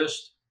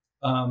 just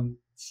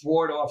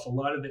thwart off a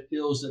lot of the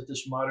ills that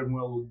this modern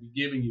world will be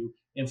giving you.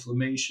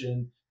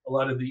 Inflammation, a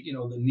lot of the,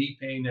 the knee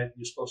pain that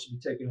you're supposed to be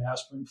taking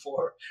aspirin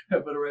for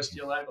the rest of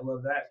your life. I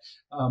love that.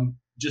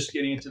 Just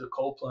getting into the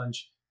cold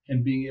plunge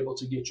and being able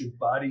to get your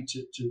body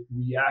to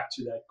react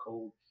to that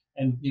cold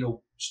and,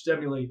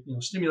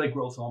 stimulate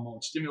growth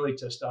hormones, stimulate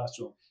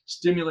testosterone,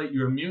 stimulate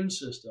your immune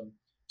system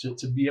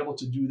to be able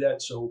to do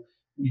that. So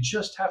we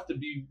just have to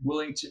be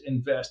willing to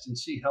invest and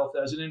see health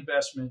as an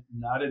investment,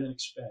 not an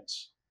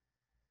expense.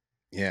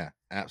 Yeah,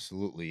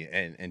 absolutely.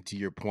 And to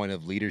your point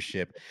of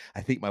leadership,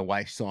 I think my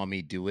wife saw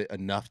me do it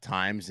enough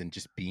times and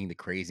just being the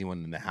crazy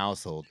one in the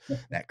household,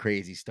 that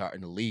crazy starting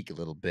to leak a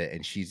little bit,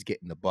 and she's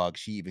getting the bug.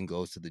 She even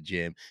goes to the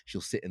gym.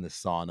 She'll sit in the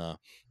sauna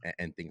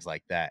and things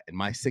like that. And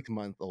my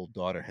 6-month-old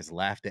daughter has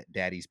laughed at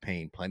daddy's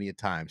pain plenty of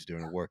times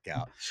during a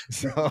workout.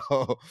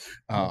 So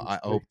I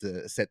hope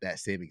to set that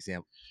same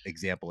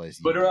example as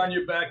you Put her did. on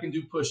your back and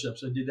do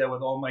push-ups. I did that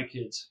with all my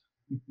kids.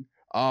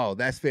 Oh,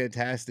 that's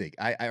fantastic.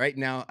 I right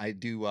now I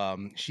do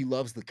she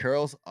loves the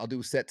curls. I'll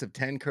do sets of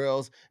 10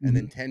 curls and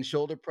then 10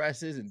 shoulder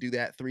presses and do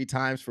that 3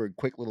 times for a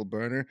quick little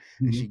burner.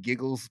 And she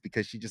giggles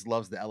because she just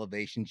loves the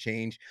elevation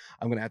change.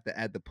 I'm gonna have to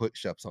add the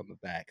push-ups on the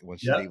back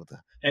once she's able to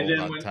And hold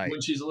then on tight.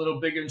 when she's a little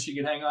bigger and she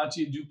can hang on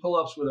to you, do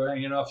pull-ups with her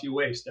hanging off your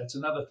waist. That's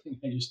another thing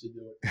I used to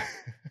do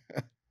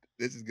it.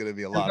 This is gonna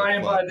be a lot by of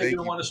and fun. by, they're Thank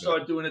gonna you want to for that.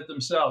 start doing it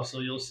themselves. So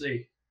you'll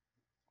see.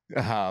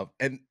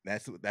 And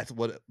that's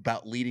what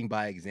about leading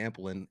by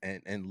example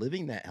and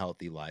living that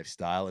healthy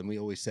lifestyle. And we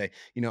always say,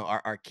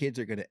 our kids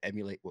are going to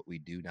emulate what we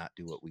do, not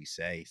do what we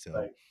say. So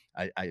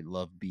Right. I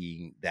love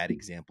being that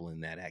example in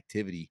that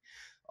activity.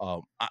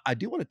 I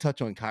do want to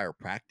touch on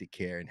chiropractic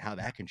care and how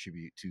that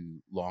contribute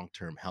to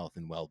long-term health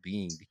and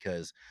well-being,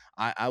 because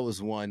I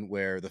was one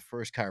where the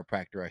first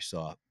chiropractor I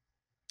saw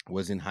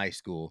was in high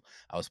school.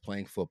 I was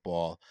playing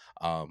football.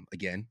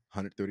 Again,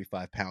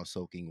 135 pounds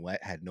soaking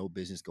wet, had no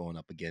business going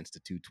up against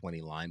a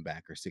 220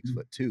 linebacker,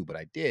 6'2", but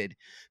I did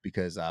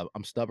because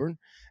I'm stubborn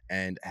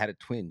and had a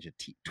twinge,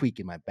 a tweak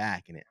in my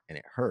back, and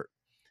it hurt.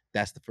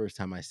 That's the first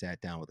time I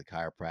sat down with a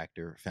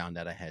chiropractor, found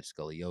out I had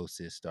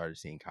scoliosis, started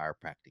seeing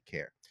chiropractic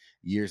care.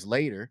 Years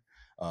later,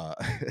 uh,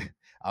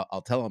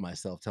 I'll tell on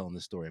myself telling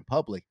this story in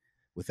public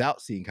without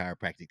seeing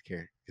chiropractic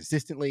care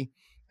consistently.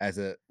 As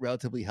a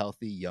relatively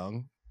healthy,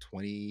 young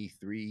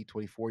 23,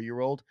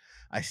 24-year-old,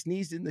 I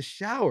sneezed in the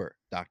shower,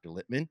 Dr.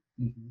 Lipman.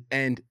 Mm-hmm.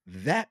 And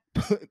that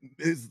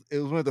it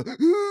was one of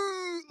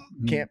the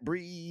can't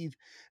breathe,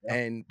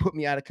 and put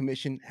me out of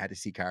commission, had to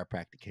see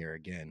chiropractic care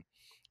again.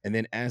 And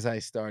then as I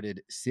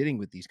started sitting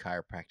with these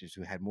chiropractors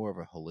who had more of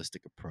a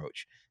holistic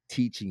approach,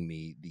 teaching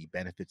me the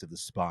benefits of the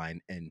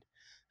spine and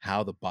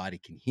how the body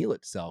can heal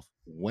itself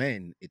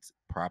when it's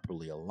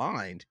properly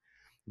aligned,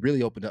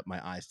 really opened up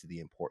my eyes to the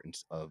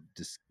importance of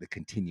just the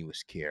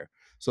continuous care.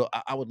 So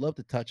I would love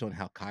to touch on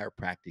how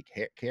chiropractic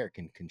care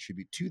can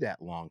contribute to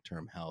that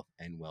long-term health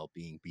and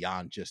well-being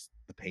beyond just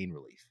the pain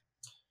relief.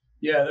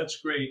 Yeah, that's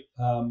great.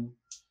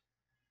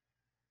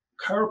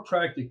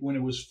 Chiropractic, when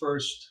it was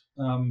first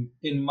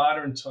in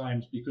modern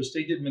times, because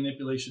they did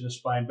manipulation of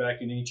spine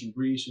back in ancient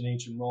Greece and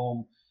ancient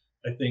Rome,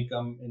 I think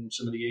in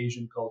some of the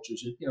Asian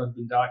cultures, it had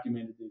been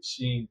documented, they've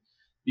seen,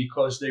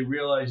 because they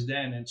realized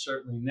then, and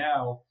certainly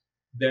now,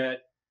 that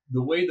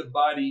the way the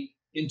body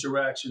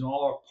interacts and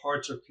all our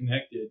parts are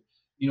connected.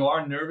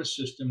 Our nervous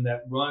system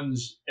that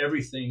runs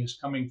everything is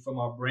coming from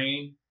our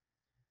brain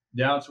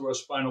down through our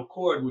spinal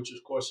cord, which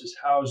of course is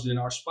housed in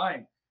our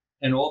spine.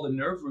 And all the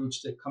nerve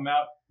roots that come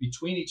out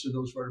between each of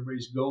those vertebrae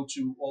go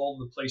to all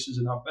the places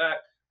in our back,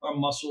 our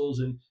muscles,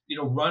 and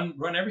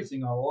run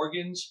everything, our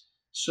organs.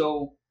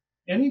 So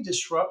any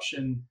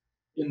disruption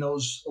in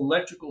those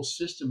electrical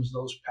systems,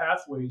 those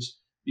pathways,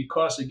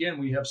 because again,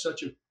 we have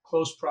such a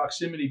close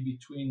proximity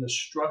between the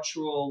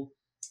structural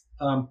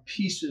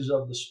pieces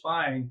of the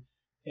spine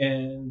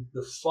and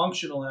the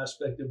functional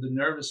aspect of the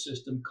nervous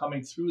system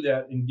coming through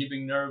that and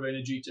giving nerve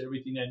energy to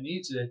everything that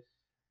needs it.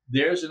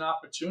 There's an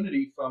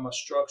opportunity from a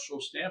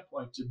structural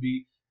standpoint to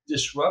be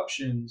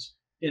disruptions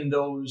in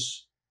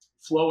those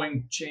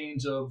flowing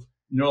chains of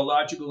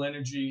neurological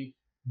energy,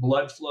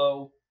 blood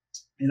flow.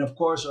 And of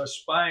course, our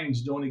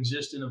spines don't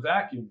exist in a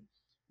vacuum.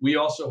 We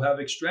also have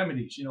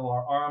extremities,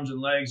 our arms and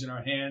legs and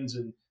our hands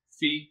and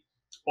feet.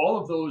 All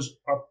of those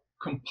are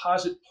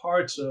composite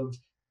parts of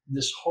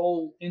this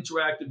whole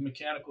interactive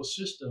mechanical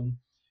system,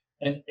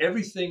 and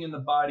everything in the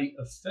body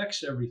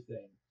affects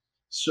everything.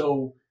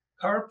 So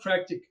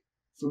chiropractic,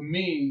 for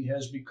me,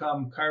 has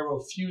become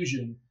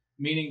chirofusion,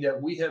 meaning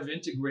that we have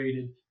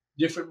integrated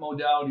different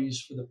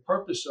modalities for the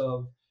purpose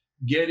of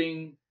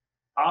getting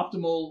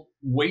optimal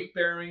weight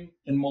bearing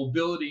and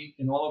mobility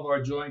in all of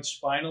our joints,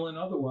 spinal and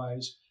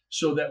otherwise,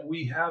 so that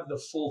we have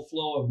the full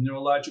flow of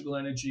neurological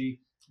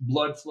energy,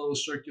 blood flow,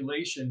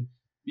 circulation.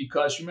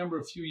 Because remember,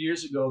 a few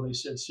years ago, they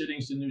said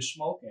sitting's the new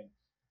smoking.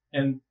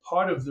 And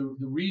part of the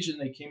reason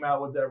they came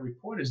out with that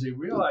report is they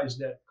realized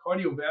that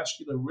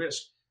cardiovascular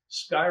risk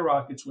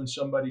skyrockets when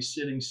somebody's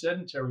sitting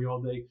sedentary all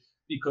day,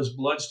 because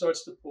blood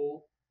starts to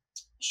pool,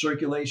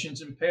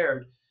 circulation's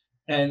impaired,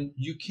 and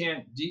you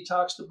can't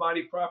detox the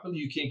body properly.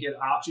 You can't get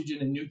oxygen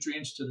and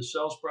nutrients to the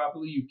cells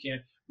properly. You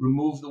can't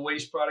remove the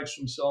waste products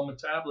from cell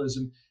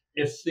metabolism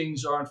if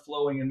things aren't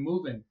flowing and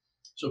moving.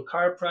 So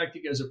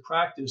chiropractic as a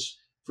practice,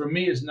 for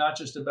me, is not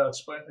just about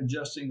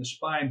adjusting the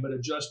spine, but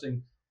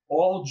adjusting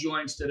all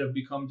joints that have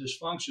become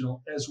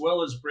dysfunctional, as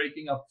well as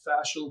breaking up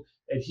fascial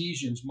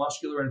adhesions,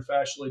 muscular and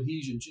fascial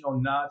adhesions,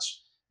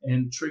 knots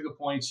and trigger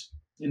points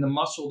in the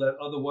muscle that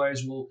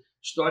otherwise will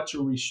start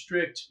to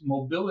restrict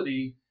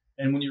mobility.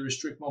 And when you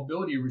restrict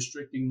mobility, you're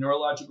restricting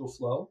neurological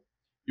flow,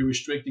 you're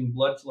restricting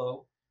blood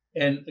flow.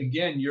 And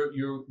again,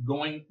 you're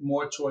going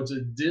more towards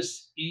a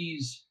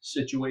dis-ease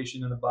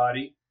situation in the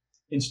body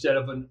instead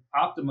of an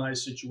optimized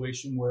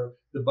situation where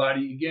the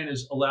body, again,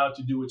 is allowed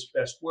to do its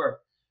best work.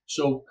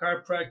 So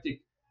chiropractic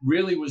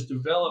really was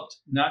developed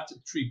not to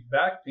treat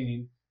back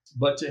pain,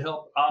 but to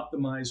help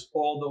optimize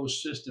all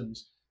those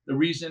systems. The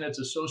reason it's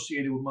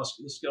associated with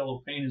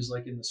musculoskeletal pain is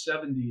like in the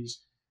 70s,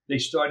 they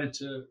started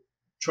to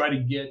try to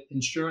get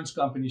insurance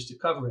companies to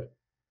cover it.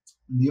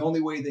 And the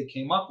only way they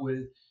came up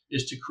with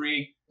is to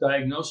create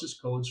diagnosis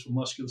codes for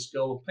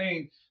musculoskeletal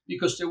pain,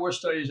 because there were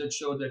studies that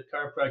showed that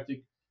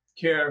chiropractic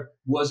care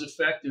was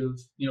effective,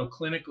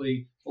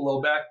 clinically for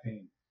low back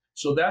pain.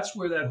 So that's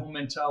where that whole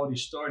mentality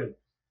started.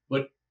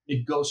 But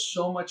it goes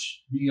so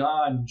much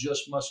beyond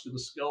just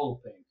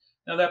musculoskeletal pain.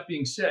 Now, that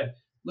being said,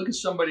 look at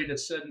somebody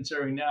that's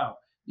sedentary now.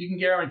 You can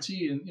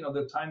guarantee,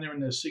 the time they're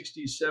in their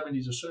 60s,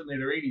 70s, or certainly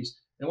their 80s,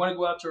 they want to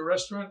go out to a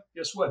restaurant.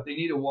 Guess what? They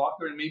need a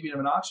walker and maybe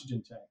an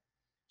oxygen tank.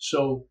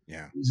 So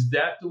Is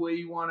that the way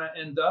you want to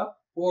end up?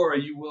 Or are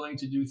you willing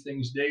to do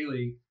things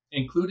daily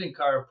including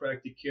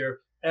chiropractic care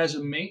as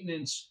a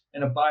maintenance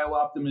and a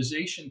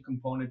biooptimization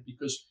component,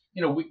 because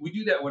we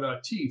do that with our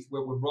teeth,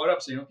 where we're brought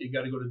up saying, okay, you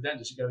got to go to the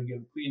dentist, you got to get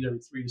them cleaned every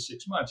 3 to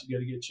 6 months, you got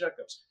to get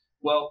checkups.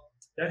 Well,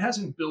 that has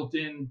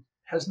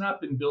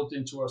not been built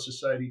into our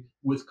society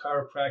with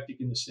chiropractic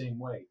in the same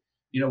way.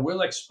 We're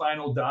like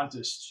spinal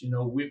dentists.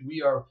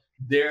 We are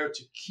there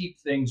to keep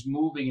things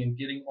moving and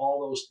getting all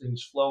those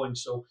things flowing.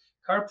 So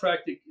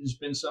chiropractic has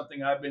been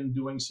something I've been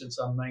doing since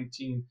I'm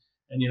 19,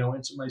 and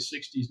into my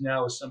 60s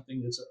now, is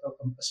something that's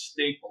a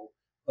staple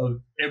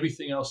of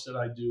everything else that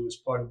I do as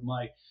part of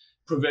my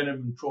preventive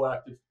and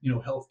proactive,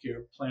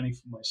 healthcare planning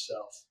for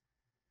myself.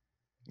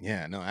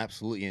 Yeah, no,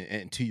 absolutely.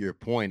 And to your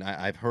point,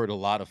 I've heard a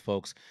lot of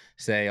folks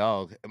say,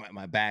 "Oh,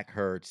 my back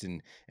hurts,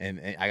 and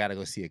I got to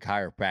go see a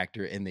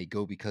chiropractor," and they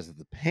go because of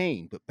the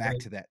pain. But back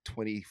Right. to that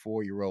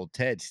 24-year-old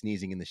Ted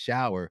sneezing in the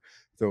shower,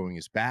 throwing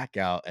his back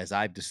out, as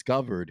I've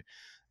discovered,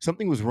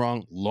 something was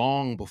wrong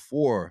long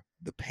before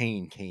the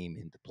pain came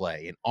into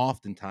play. And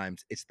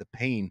oftentimes, it's the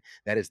pain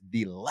that is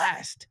the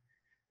last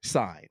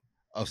sign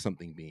of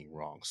something being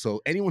wrong.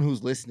 So anyone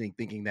who's listening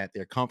thinking that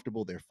they're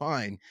comfortable, they're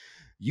fine,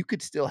 you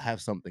could still have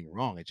something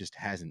wrong. It just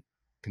hasn't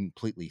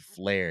completely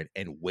flared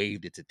and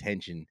waved its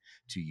attention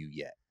to you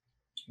yet.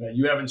 Right.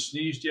 You haven't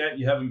sneezed yet.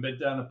 You haven't bent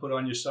down to put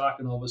on your sock,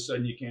 and all of a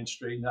sudden you can't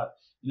straighten up.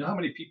 You know how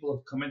many people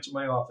have come into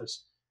my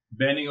office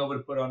bending over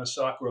to put on a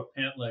sock or a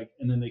pant leg,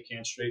 and then they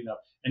can't straighten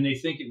up, and they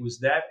think it was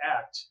that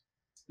act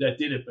that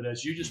did it. But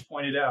as you just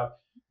pointed out,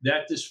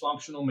 that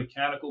dysfunctional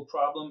mechanical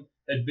problem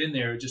had been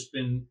there, just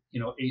been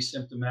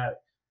asymptomatic.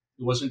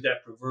 It wasn't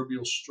that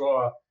proverbial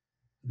straw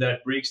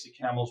that breaks the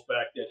camel's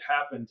back that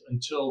happened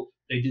until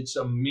they did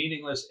some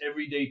meaningless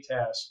everyday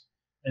task.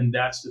 And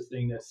that's the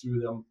thing that threw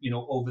them,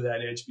 over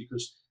that edge,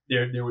 because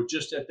they were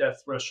just at that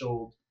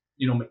threshold,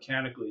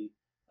 mechanically,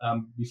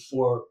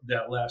 before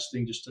that last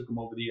thing just took them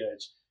over the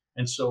edge.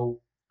 And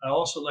so I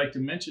also like to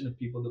mention to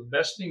people, the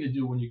best thing to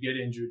do when you get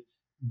injured,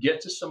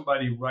 get to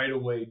somebody right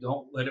away.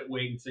 Don't let it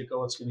wait and think,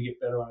 oh, it's going to get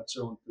better on its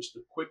own. Because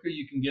the quicker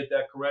you can get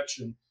that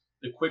correction,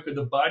 the quicker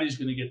the body's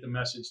going to get the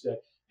message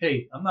that,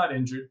 hey, I'm not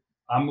injured,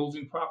 I'm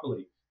moving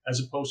properly, as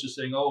opposed to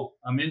saying, oh,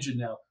 I'm injured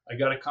now, I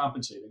got to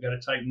compensate, I got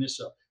to tighten this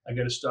up, I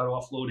got to start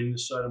offloading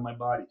this side of my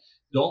body.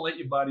 Don't let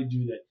your body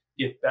do that.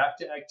 Get back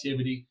to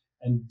activity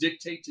and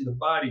dictate to the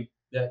body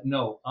that,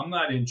 no, I'm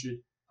not injured,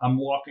 I'm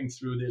walking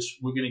through this,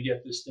 we're going to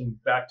get this thing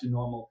back to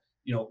normal,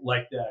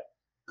 like that.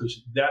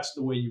 Because that's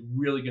the way you're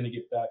really going to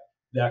get back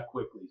that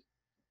quickly.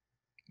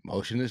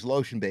 Motion is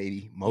lotion,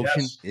 baby.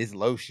 Motion Yes. is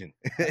lotion.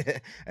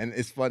 And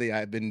it's funny,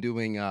 I've been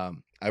doing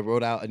I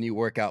wrote out a new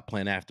workout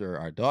plan after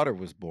our daughter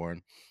was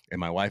born, and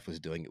my wife was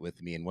doing it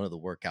with me, and one of the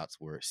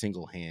workouts were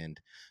single hand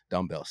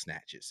dumbbell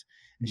snatches.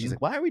 And she's Mhm.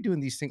 like, "Why are we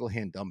doing these single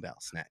hand dumbbell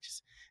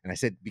snatches?" And I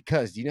said,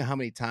 "Because do you know how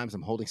many times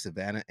I'm holding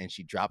Savannah and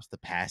she drops the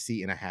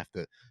passy and I have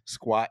to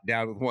squat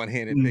down with one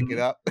hand and pick it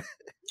Mhm. up?"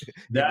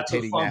 That's a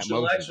Imitating that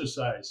functional motion.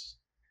 exercise.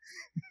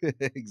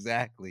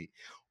 Exactly.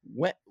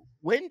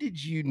 When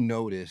did you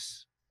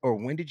notice, or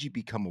when did you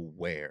become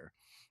aware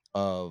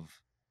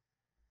of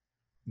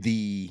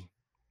the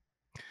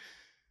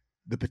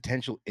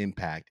potential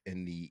impact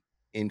and the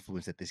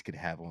influence that this could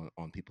have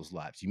on people's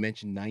lives? You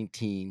mentioned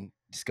 19,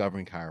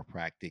 discovering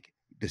chiropractic,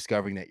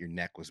 discovering that your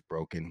neck was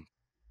broken.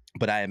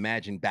 But I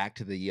imagine back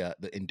to the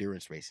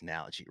endurance race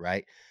analogy,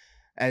 right?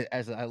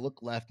 As I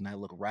look left and I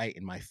look right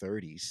in my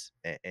 30s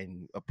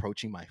and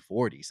approaching my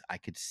 40s, I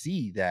could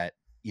see that,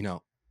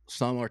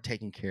 some are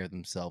taking care of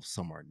themselves,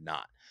 some are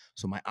not.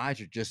 So my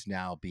eyes are just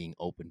now being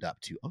opened up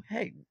to, oh,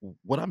 hey,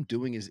 what I'm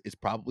doing is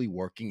probably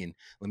working. And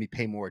let me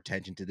pay more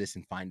attention to this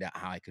and find out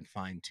how I can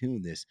fine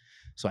tune this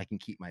so I can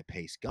keep my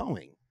pace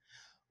going.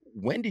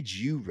 When did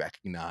you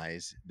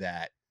recognize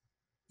that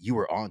you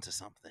were onto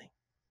something?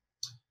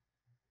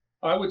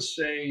 I would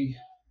say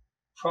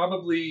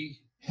probably,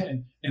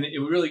 and it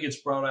really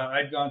gets brought out.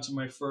 I went to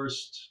my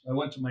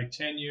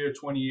 10-year,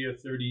 20-year,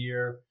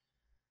 30-year,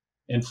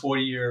 and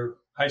 40-year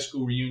high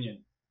school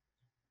reunion.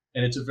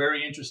 And it's a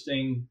very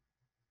interesting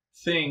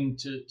thing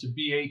to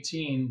be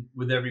 18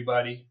 with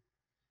everybody,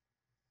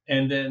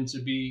 and then to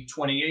be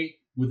 28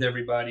 with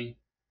everybody,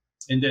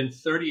 and then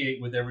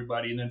 38 with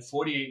everybody, and then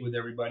 48 with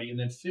everybody, and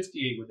then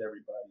 58 with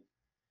everybody.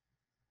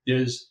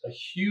 There's a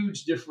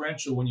huge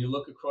differential when you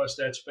look across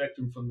that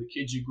spectrum from the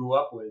kids you grew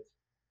up with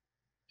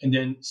and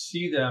then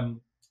see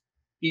them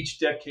each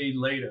decade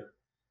later.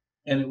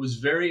 And it was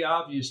very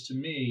obvious to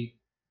me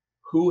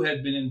who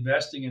had been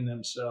investing in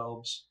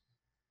themselves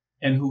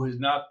and who has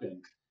not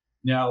been.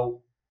 Now,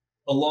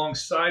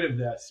 alongside of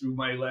that, through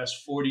my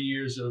last 40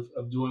 years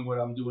of doing what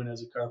I'm doing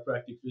as a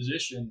chiropractic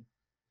physician,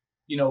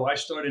 I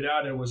started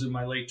out, I was in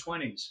my late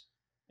 20s.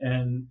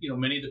 And,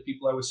 many of the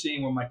people I was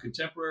seeing were my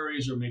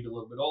contemporaries or maybe a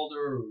little bit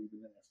older or even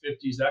in their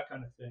 50s, that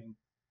kind of thing.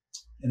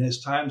 And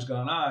as time's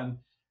gone on,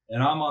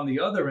 and I'm on the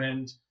other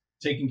end,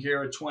 taking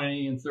care of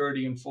 20 and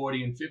 30 and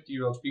 40 and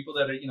 50-year-olds, people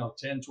that are,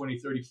 10, 20,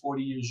 30,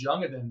 40 years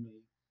younger than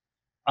me,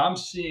 I'm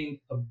seeing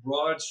a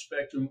broad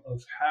spectrum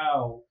of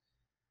how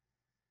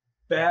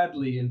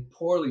badly and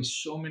poorly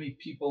so many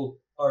people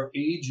are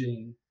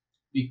aging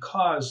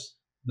because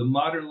the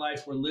modern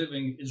life we're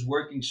living is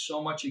working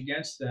so much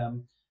against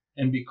them.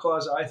 And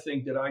because I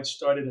think that I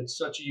started at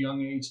such a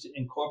young age to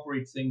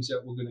incorporate things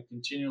that were going to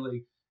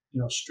continually,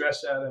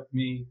 stress out of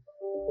me,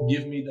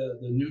 give me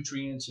the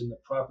nutrients and the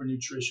proper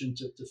nutrition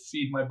to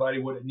feed my body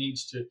what it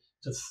needs to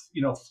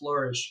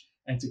flourish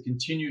and to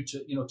continue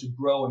to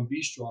grow and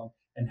be strong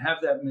and have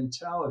that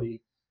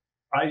mentality.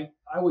 I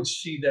would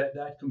see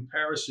that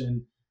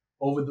comparison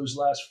over those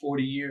last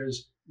 40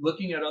 years,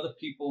 looking at other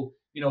people,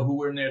 who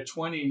were in their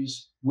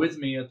 20s with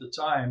me at the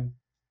time,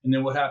 and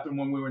then what happened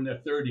when we were in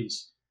their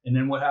 30s, and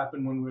then what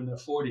happened when we were in their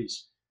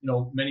 40s.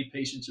 Many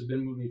patients have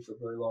been with me for a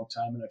very long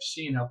time, and I've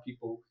seen how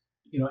people,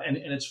 and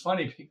it's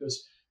funny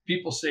because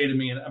people say to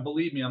me, and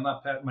believe me, I'm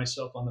not patting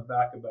myself on the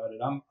back about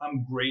it.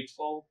 I'm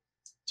grateful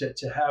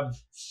to have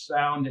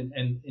found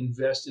and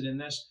invested in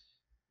this.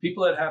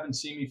 People that haven't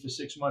seen me for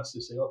 6 months, they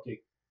say, okay,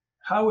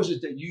 how is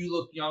it that you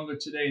look younger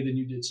today than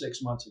you did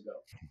 6 months ago?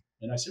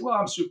 And I said, well,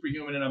 I'm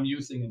superhuman and I'm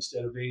youthing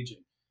instead of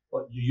aging.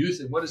 But you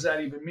youthing, what does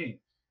that even mean?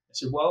 I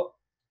said, well,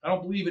 I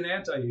don't believe in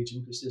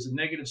anti-aging because there's a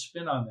negative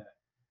spin on that.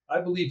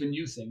 I believe in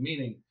youthing,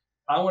 meaning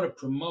I want to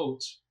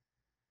promote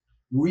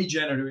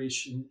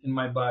regeneration in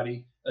my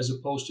body as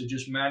opposed to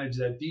just manage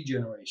that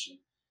degeneration.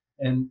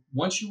 And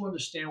once you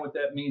understand what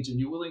that means and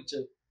you're willing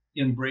to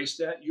embrace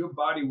that, your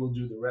body will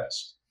do the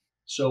rest.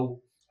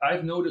 So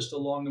I've noticed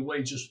along the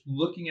way, just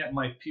looking at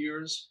my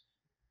peers,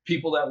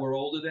 people that were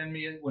older than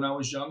me when I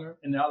was younger,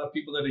 and now the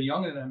people that are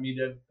younger than me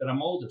that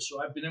I'm older.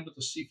 So I've been able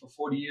to see for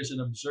 40 years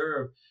and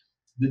observe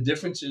the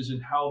differences in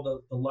how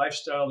the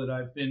lifestyle that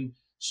I've been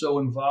so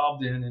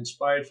involved in,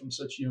 inspired from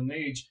such a young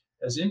age,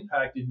 has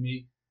impacted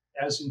me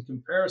as in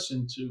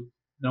comparison to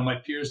my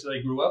peers that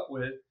I grew up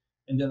with.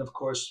 And then, of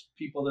course,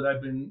 people that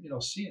I've been,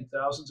 seeing,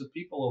 thousands of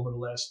people over the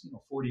last,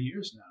 40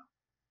 years now.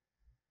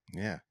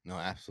 Yeah, no,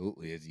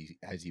 absolutely.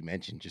 As you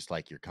mentioned, just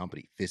like your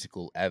company,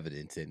 Physical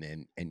Evidence,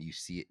 and you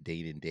see it day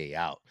in and day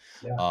out.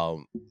 Yeah.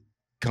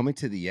 Coming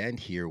to the end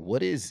here,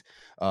 what is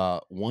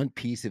one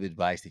piece of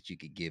advice that you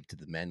could give to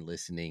the men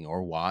listening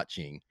or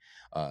watching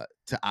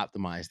to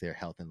optimize their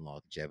health and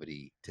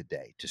longevity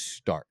today, to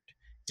start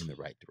in the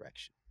right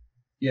direction?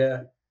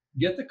 Yeah.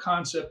 Get the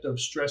concept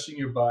of stressing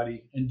your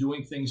body and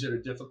doing things that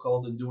are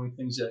difficult and doing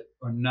things that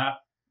are not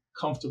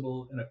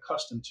comfortable and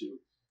accustomed to.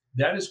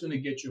 That is going to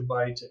get your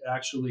body to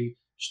actually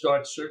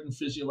start certain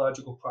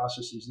physiological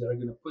processes that are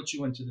going to put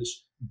you into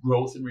this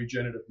growth and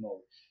regenerative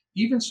mode.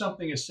 Even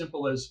something as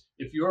simple as,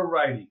 if you're a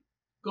righty,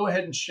 go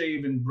ahead and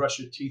shave and brush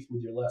your teeth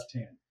with your left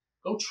hand.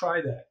 Go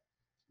try that.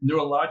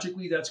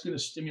 Neurologically, that's going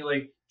to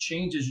stimulate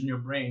changes in your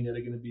brain that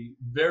are going to be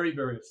very,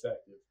 very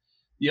effective.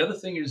 The other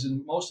thing is,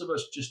 and most of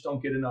us just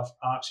don't get enough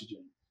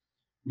oxygen.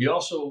 A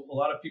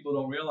lot of people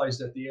don't realize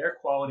that the air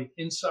quality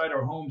inside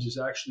our homes is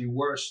actually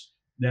worse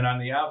than on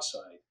the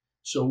outside.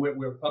 So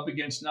we're up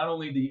against not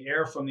only the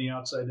air from the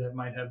outside that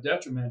might have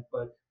detriment,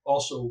 but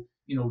also,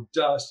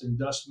 dust and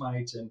dust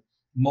mites and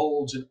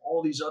molds and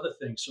all these other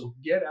things. So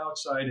get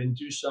outside and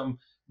do some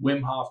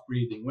Wim Hof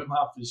breathing. Wim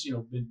Hof has,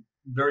 been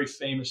very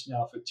famous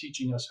now for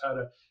teaching us how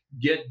to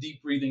get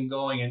deep breathing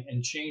going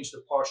and change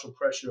the partial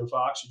pressure of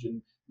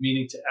oxygen,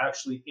 meaning to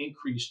actually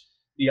increase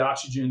the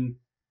oxygen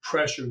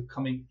pressure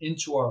coming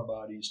into our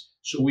bodies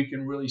so we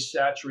can really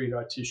saturate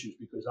our tissues,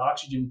 because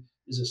oxygen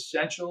is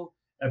essential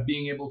at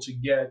being able to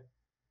get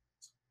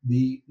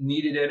the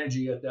needed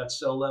energy at that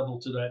cell level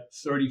to that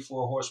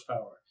 34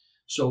 horsepower.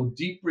 So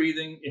deep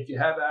breathing, if you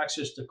have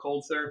access to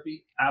cold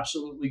therapy,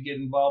 absolutely get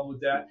involved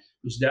with that,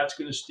 because that's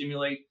going to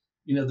stimulate,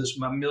 this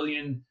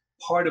mammalian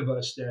part of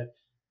us that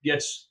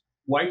gets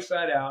white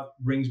fat out,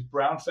 brings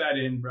brown fat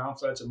in. Brown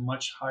fat's a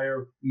much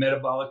higher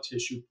metabolic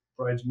tissue,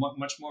 provides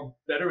much more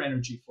better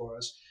energy for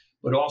us,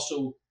 but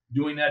also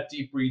doing that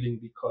deep breathing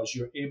because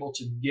you're able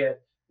to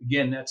get,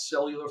 again, that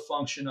cellular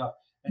function up.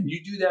 And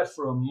you do that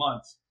for a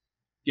month.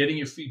 Getting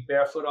your feet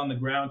barefoot on the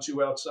ground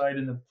too outside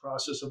in the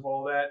process of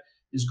all that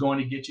is going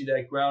to get you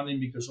that grounding,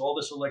 because all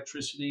this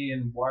electricity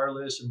and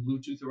wireless and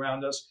Bluetooth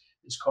around us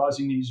is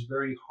causing these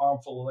very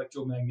harmful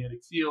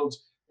electromagnetic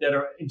fields that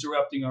are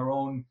interrupting our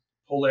own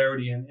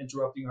polarity and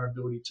interrupting our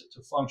ability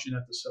to function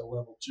at the cell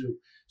level too.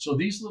 So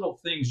these little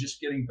things,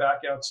 just getting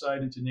back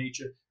outside into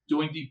nature,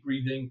 doing deep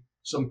breathing,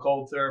 some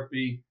cold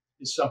therapy,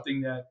 is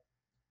something that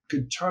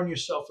could turn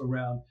yourself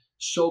around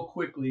so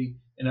quickly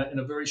in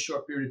a very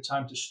short period of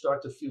time to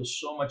start to feel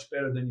so much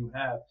better than you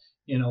have,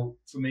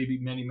 for maybe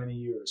many, many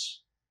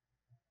years.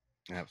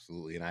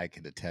 Absolutely, and I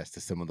can attest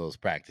to some of those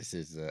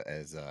practices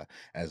as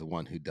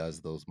one who does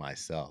those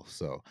myself.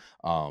 So,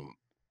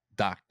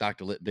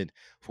 Dr. Lipman,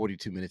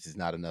 42 minutes is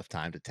not enough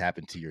time to tap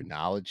into your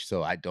knowledge.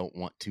 So I don't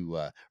want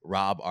to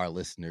rob our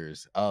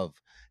listeners of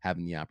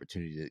having the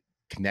opportunity to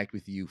connect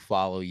with you,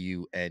 follow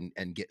you, and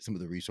get some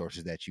of the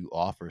resources that you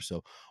offer.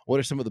 So what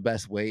are some of the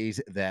best ways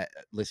that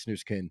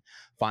listeners can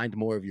find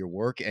more of your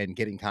work and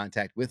get in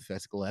contact with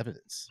Physical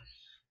Evidence?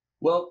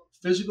 Well,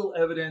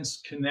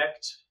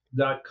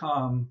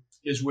 physicalevidenceconnect.com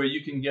is where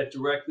you can get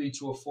directly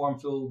to a form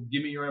fill,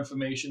 give me your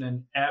information,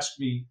 and ask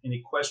me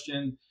any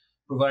question,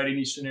 provide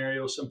any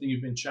scenario, something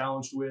you've been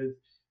challenged with.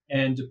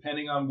 And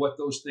depending on what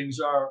those things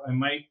are, I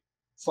might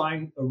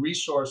find a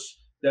resource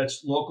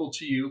that's local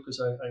to you, because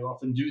I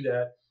often do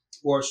that,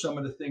 or some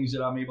of the things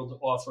that I'm able to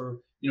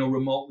offer,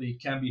 remotely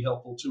can be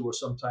helpful too, or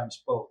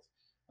sometimes both.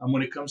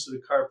 When it comes to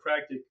the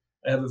chiropractic,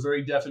 I have a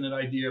very definite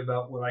idea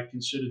about what I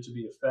consider to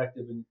be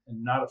effective and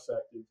not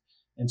effective.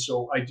 And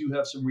so I do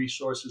have some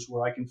resources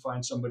where I can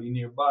find somebody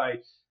nearby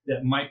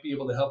that might be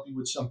able to help you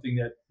with something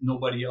that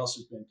nobody else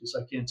has been, because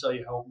I can't tell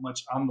you how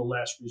much I'm the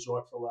last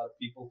resort for a lot of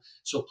people.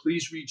 So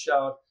please reach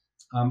out.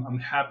 I'm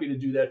happy to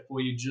do that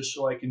for you, just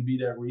so I can be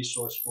that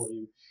resource for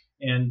you.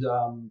 And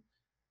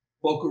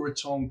Boca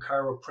Raton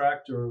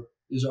Chiropractor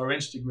is our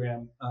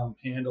Instagram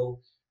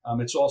handle.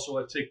 It's also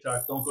a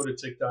TikTok. Don't go to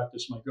TikTok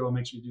because my girl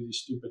makes me do these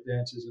stupid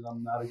dances, and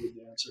I'm not a good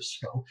dancer.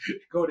 So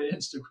go to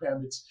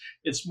Instagram.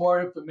 It's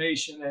more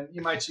information, and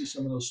you might see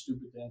some of those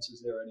stupid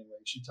dances there anyway.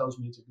 She tells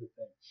me it's a good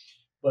thing.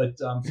 But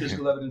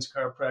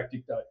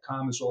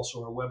physicalevidencechiropractic.com is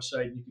also our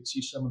website. You can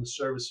see some of the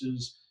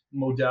services,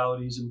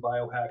 modalities, and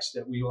biohacks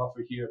that we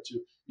offer here to,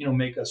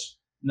 make us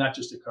not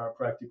just a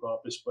chiropractic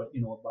office, but, a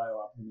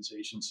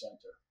biooptimization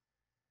center.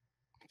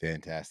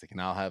 Fantastic.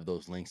 And I'll have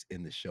those links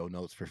in the show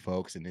notes for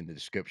folks and in the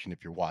description.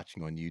 If you're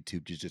watching on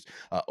YouTube, just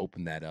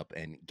open that up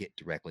and get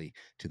directly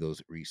to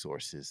those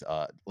resources.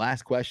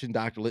 Last question,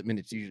 Dr. Lipman.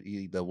 It's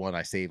usually the one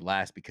I save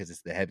last because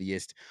it's the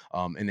heaviest.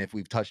 And if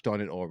we've touched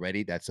on it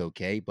already, that's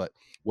okay. But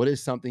what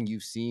is something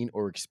you've seen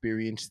or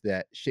experienced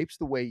that shapes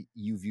the way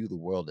you view the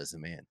world as a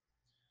man?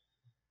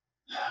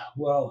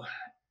 Well,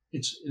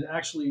 it's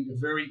actually a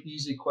very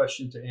easy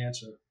question to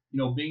answer.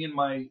 Being in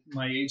my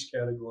age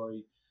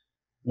category,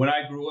 when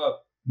I grew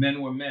up,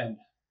 men were men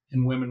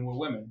and women were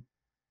women.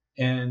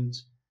 And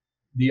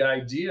the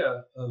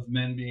idea of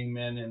men being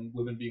men and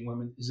women being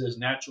women is as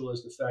natural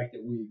as the fact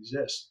that we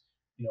exist.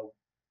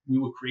 We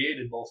were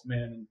created both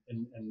man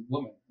and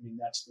woman. I mean,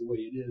 that's the way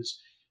it is.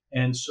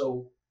 And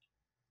so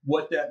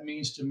what that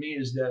means to me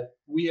is that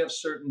we have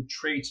certain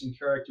traits and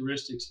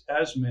characteristics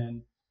as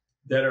men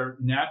that are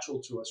natural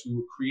to us. We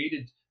were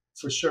created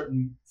for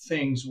certain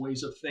things,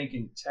 ways of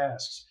thinking,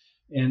 tasks,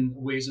 and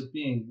ways of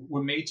being.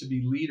 We're made to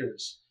be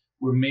leaders.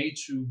 We're made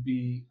to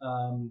be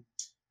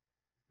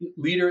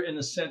leader in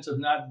the sense of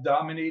not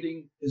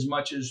dominating as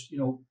much as,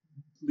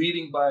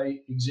 leading by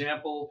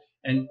example.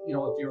 And,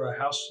 if you're a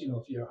house,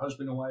 if you're a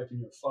husband and wife and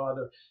your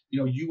father,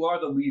 you are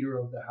the leader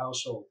of the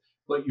household.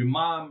 But your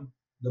mom,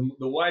 the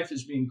wife,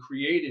 is being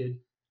created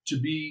to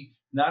be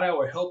not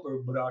our helper,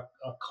 but our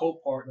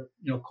co-partner,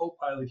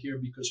 co-pilot here,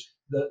 because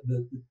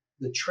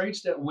the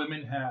traits that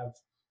women have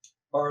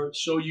are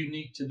so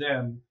unique to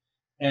them.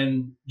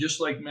 And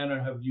just like men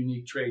have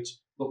unique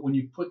traits, but when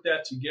you put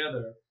that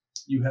together,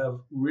 you have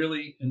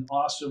really an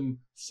awesome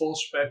full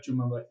spectrum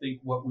of, I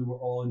think, what we were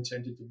all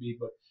intended to be.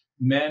 But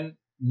men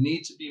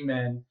need to be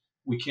men.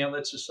 We can't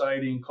let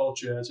society and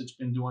culture, as it's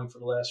been doing for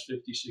the last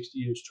 50, 60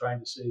 years, trying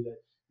to say that,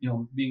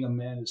 being a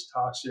man is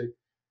toxic,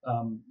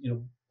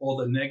 all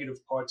the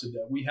negative parts of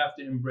that. We have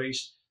to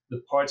embrace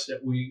the parts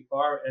that we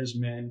are as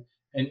men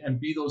and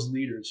be those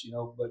leaders,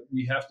 but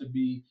we have to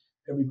be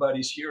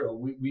everybody's hero.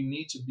 We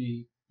need to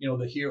be,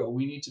 the hero.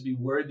 We need to be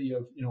worthy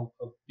of,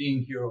 of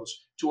being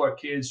heroes to our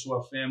kids, to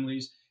our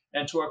families,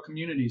 and to our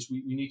communities.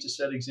 We need to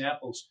set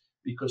examples,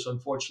 because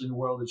unfortunately the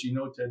world, as you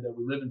know, Ted, that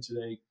we live in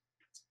today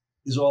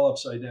is all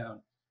upside down.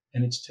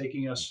 And it's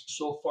taking us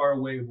so far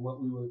away of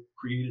what we were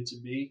created to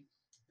be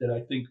that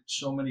I think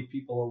so many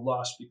people are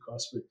lost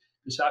because of it.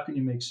 Because how can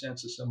you make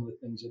sense of some of the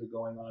things that are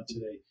going on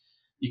today?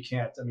 You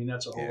can't. I mean,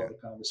 that's a whole other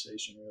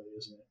conversation, really,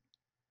 isn't it?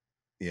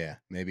 Yeah,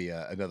 maybe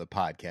another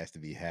podcast to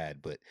be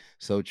had, but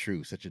so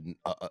true. Such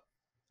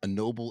a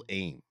noble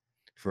aim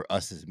for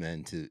us as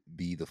men to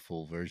be the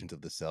full versions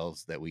of the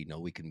selves that we know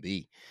we can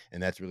be.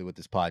 And that's really what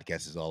this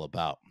podcast is all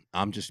about.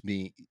 I'm just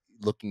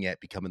looking at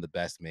becoming the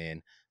best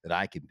man that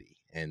I can be.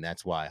 And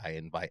that's why I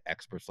invite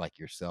experts like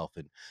yourself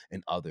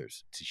and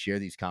others to share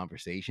these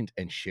conversations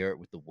and share it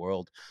with the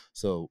world.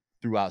 So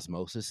through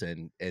osmosis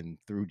and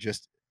through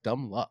just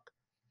dumb luck,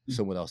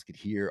 someone else could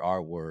hear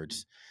our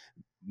words,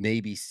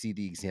 maybe see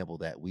the example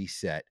that we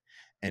set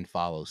and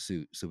follow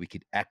suit, so we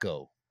could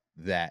echo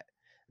that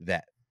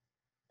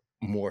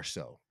more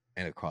so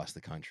and across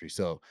the country.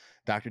 So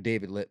Dr.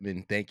 David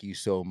Lipman, thank you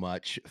so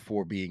much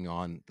for being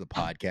on the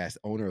podcast.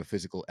 Owner of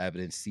Physical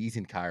Evidence,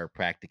 seasoned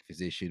chiropractic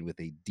physician with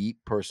a deep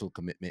personal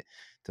commitment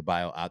to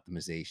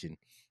biooptimization.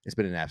 It's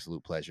been an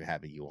absolute pleasure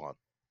having you on.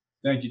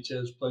 Thank you, Ted.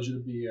 It's a pleasure to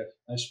be here.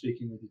 Nice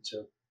speaking with you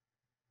too.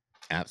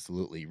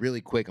 Absolutely. Really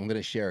quick, I'm going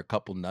to share a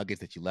couple nuggets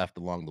that you left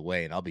along the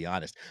way. And I'll be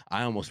honest,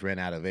 I almost ran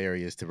out of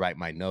areas to write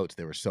my notes.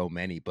 There were so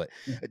many, but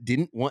I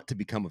didn't want to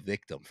become a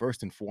victim.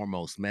 First and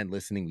foremost, men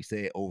listening, we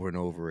say it over and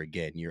over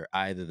again. You're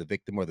either the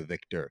victim or the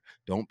victor.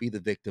 Don't be the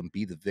victim,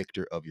 be the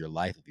victor of your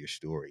life, of your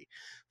story.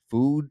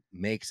 Food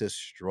makes us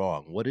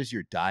strong. What does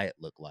your diet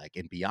look like?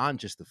 And beyond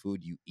just the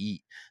food you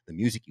eat, the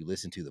music you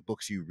listen to, the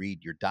books you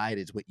read, your diet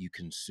is what you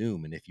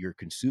consume. And if you're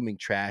consuming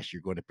trash,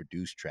 you're going to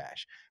produce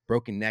trash.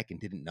 Broken neck and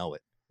didn't know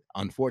it.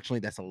 Unfortunately,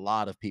 that's a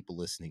lot of people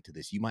listening to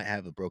this. You might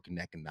have a broken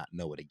neck and not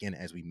know it. Again,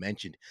 as we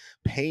mentioned,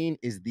 pain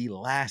is the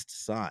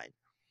last sign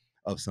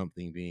of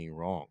something being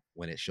wrong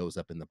when it shows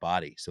up in the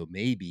body. So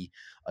maybe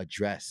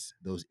address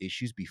those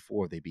issues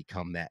before they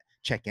become that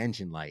check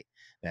engine light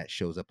that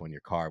shows up on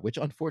your car, which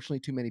unfortunately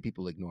too many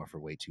people ignore for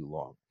way too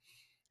long.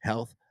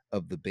 Health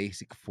of the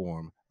basic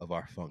form of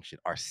our function,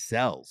 our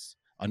cells,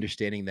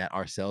 understanding that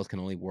our cells can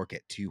only work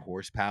at 2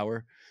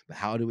 horsepower, but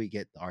how do we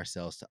get our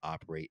cells to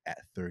operate at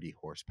 30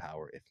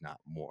 horsepower, if not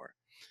more?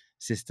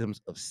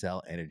 Systems of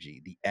cell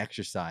energy. The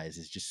exercise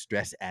is just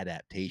stress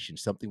adaptation,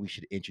 something we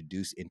should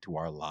introduce into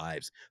our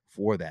lives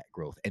for that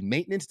growth. And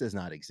maintenance does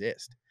not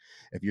exist.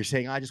 If you're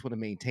saying, I just want to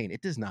maintain,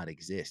 it does not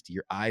exist.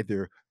 You're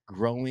either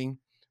growing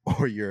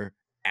or you're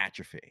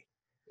atrophying.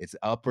 It's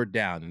up or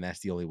down, and that's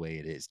the only way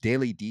it is.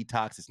 Daily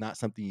detox is not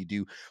something you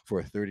do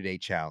for a 30-day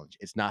challenge.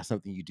 It's not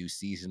something you do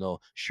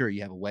seasonal. Sure,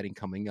 you have a wedding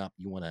coming up.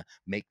 You want to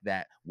make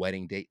that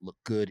wedding date look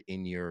good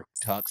in your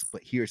tux,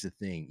 but here's the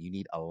thing. You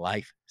need a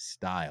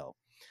lifestyle.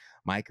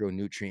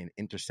 Micronutrient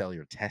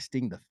intercellular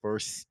testing, the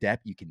first step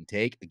you can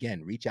take.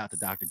 Again, reach out to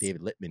Dr.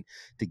 David Lipman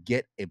to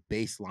get a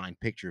baseline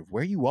picture of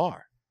where you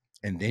are.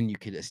 And then you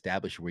can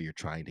establish where you're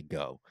trying to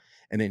go.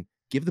 And then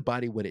give the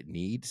body what it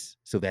needs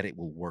so that it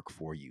will work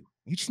for you.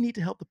 You just need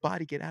to help the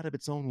body get out of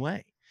its own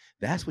way.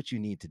 That's what you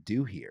need to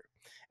do here.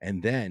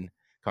 And then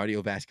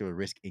cardiovascular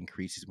risk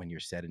increases when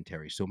you're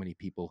sedentary. So many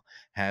people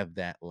have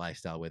that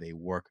lifestyle where they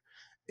work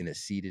in a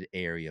seated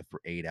area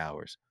for 8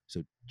 hours.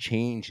 So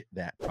change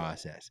that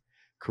process.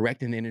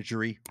 Correct an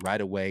injury right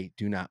away.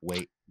 Do not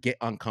wait. Get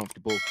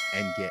uncomfortable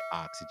and get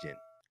oxygen.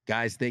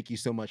 Guys, thank you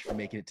so much for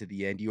making it to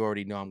the end. You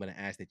already know I'm going to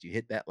ask that you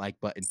hit that like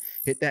button,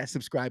 hit that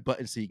subscribe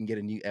button so you can get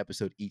a new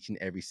episode each and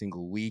every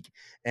single week.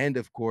 And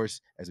of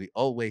course, as we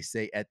always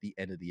say at the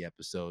end of the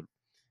episode,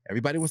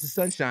 everybody wants the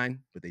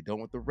sunshine, but they don't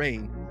want the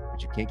rain.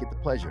 But you can't get the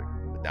pleasure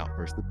without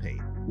first the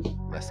pain.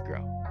 Let's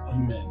grow.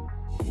 Amen.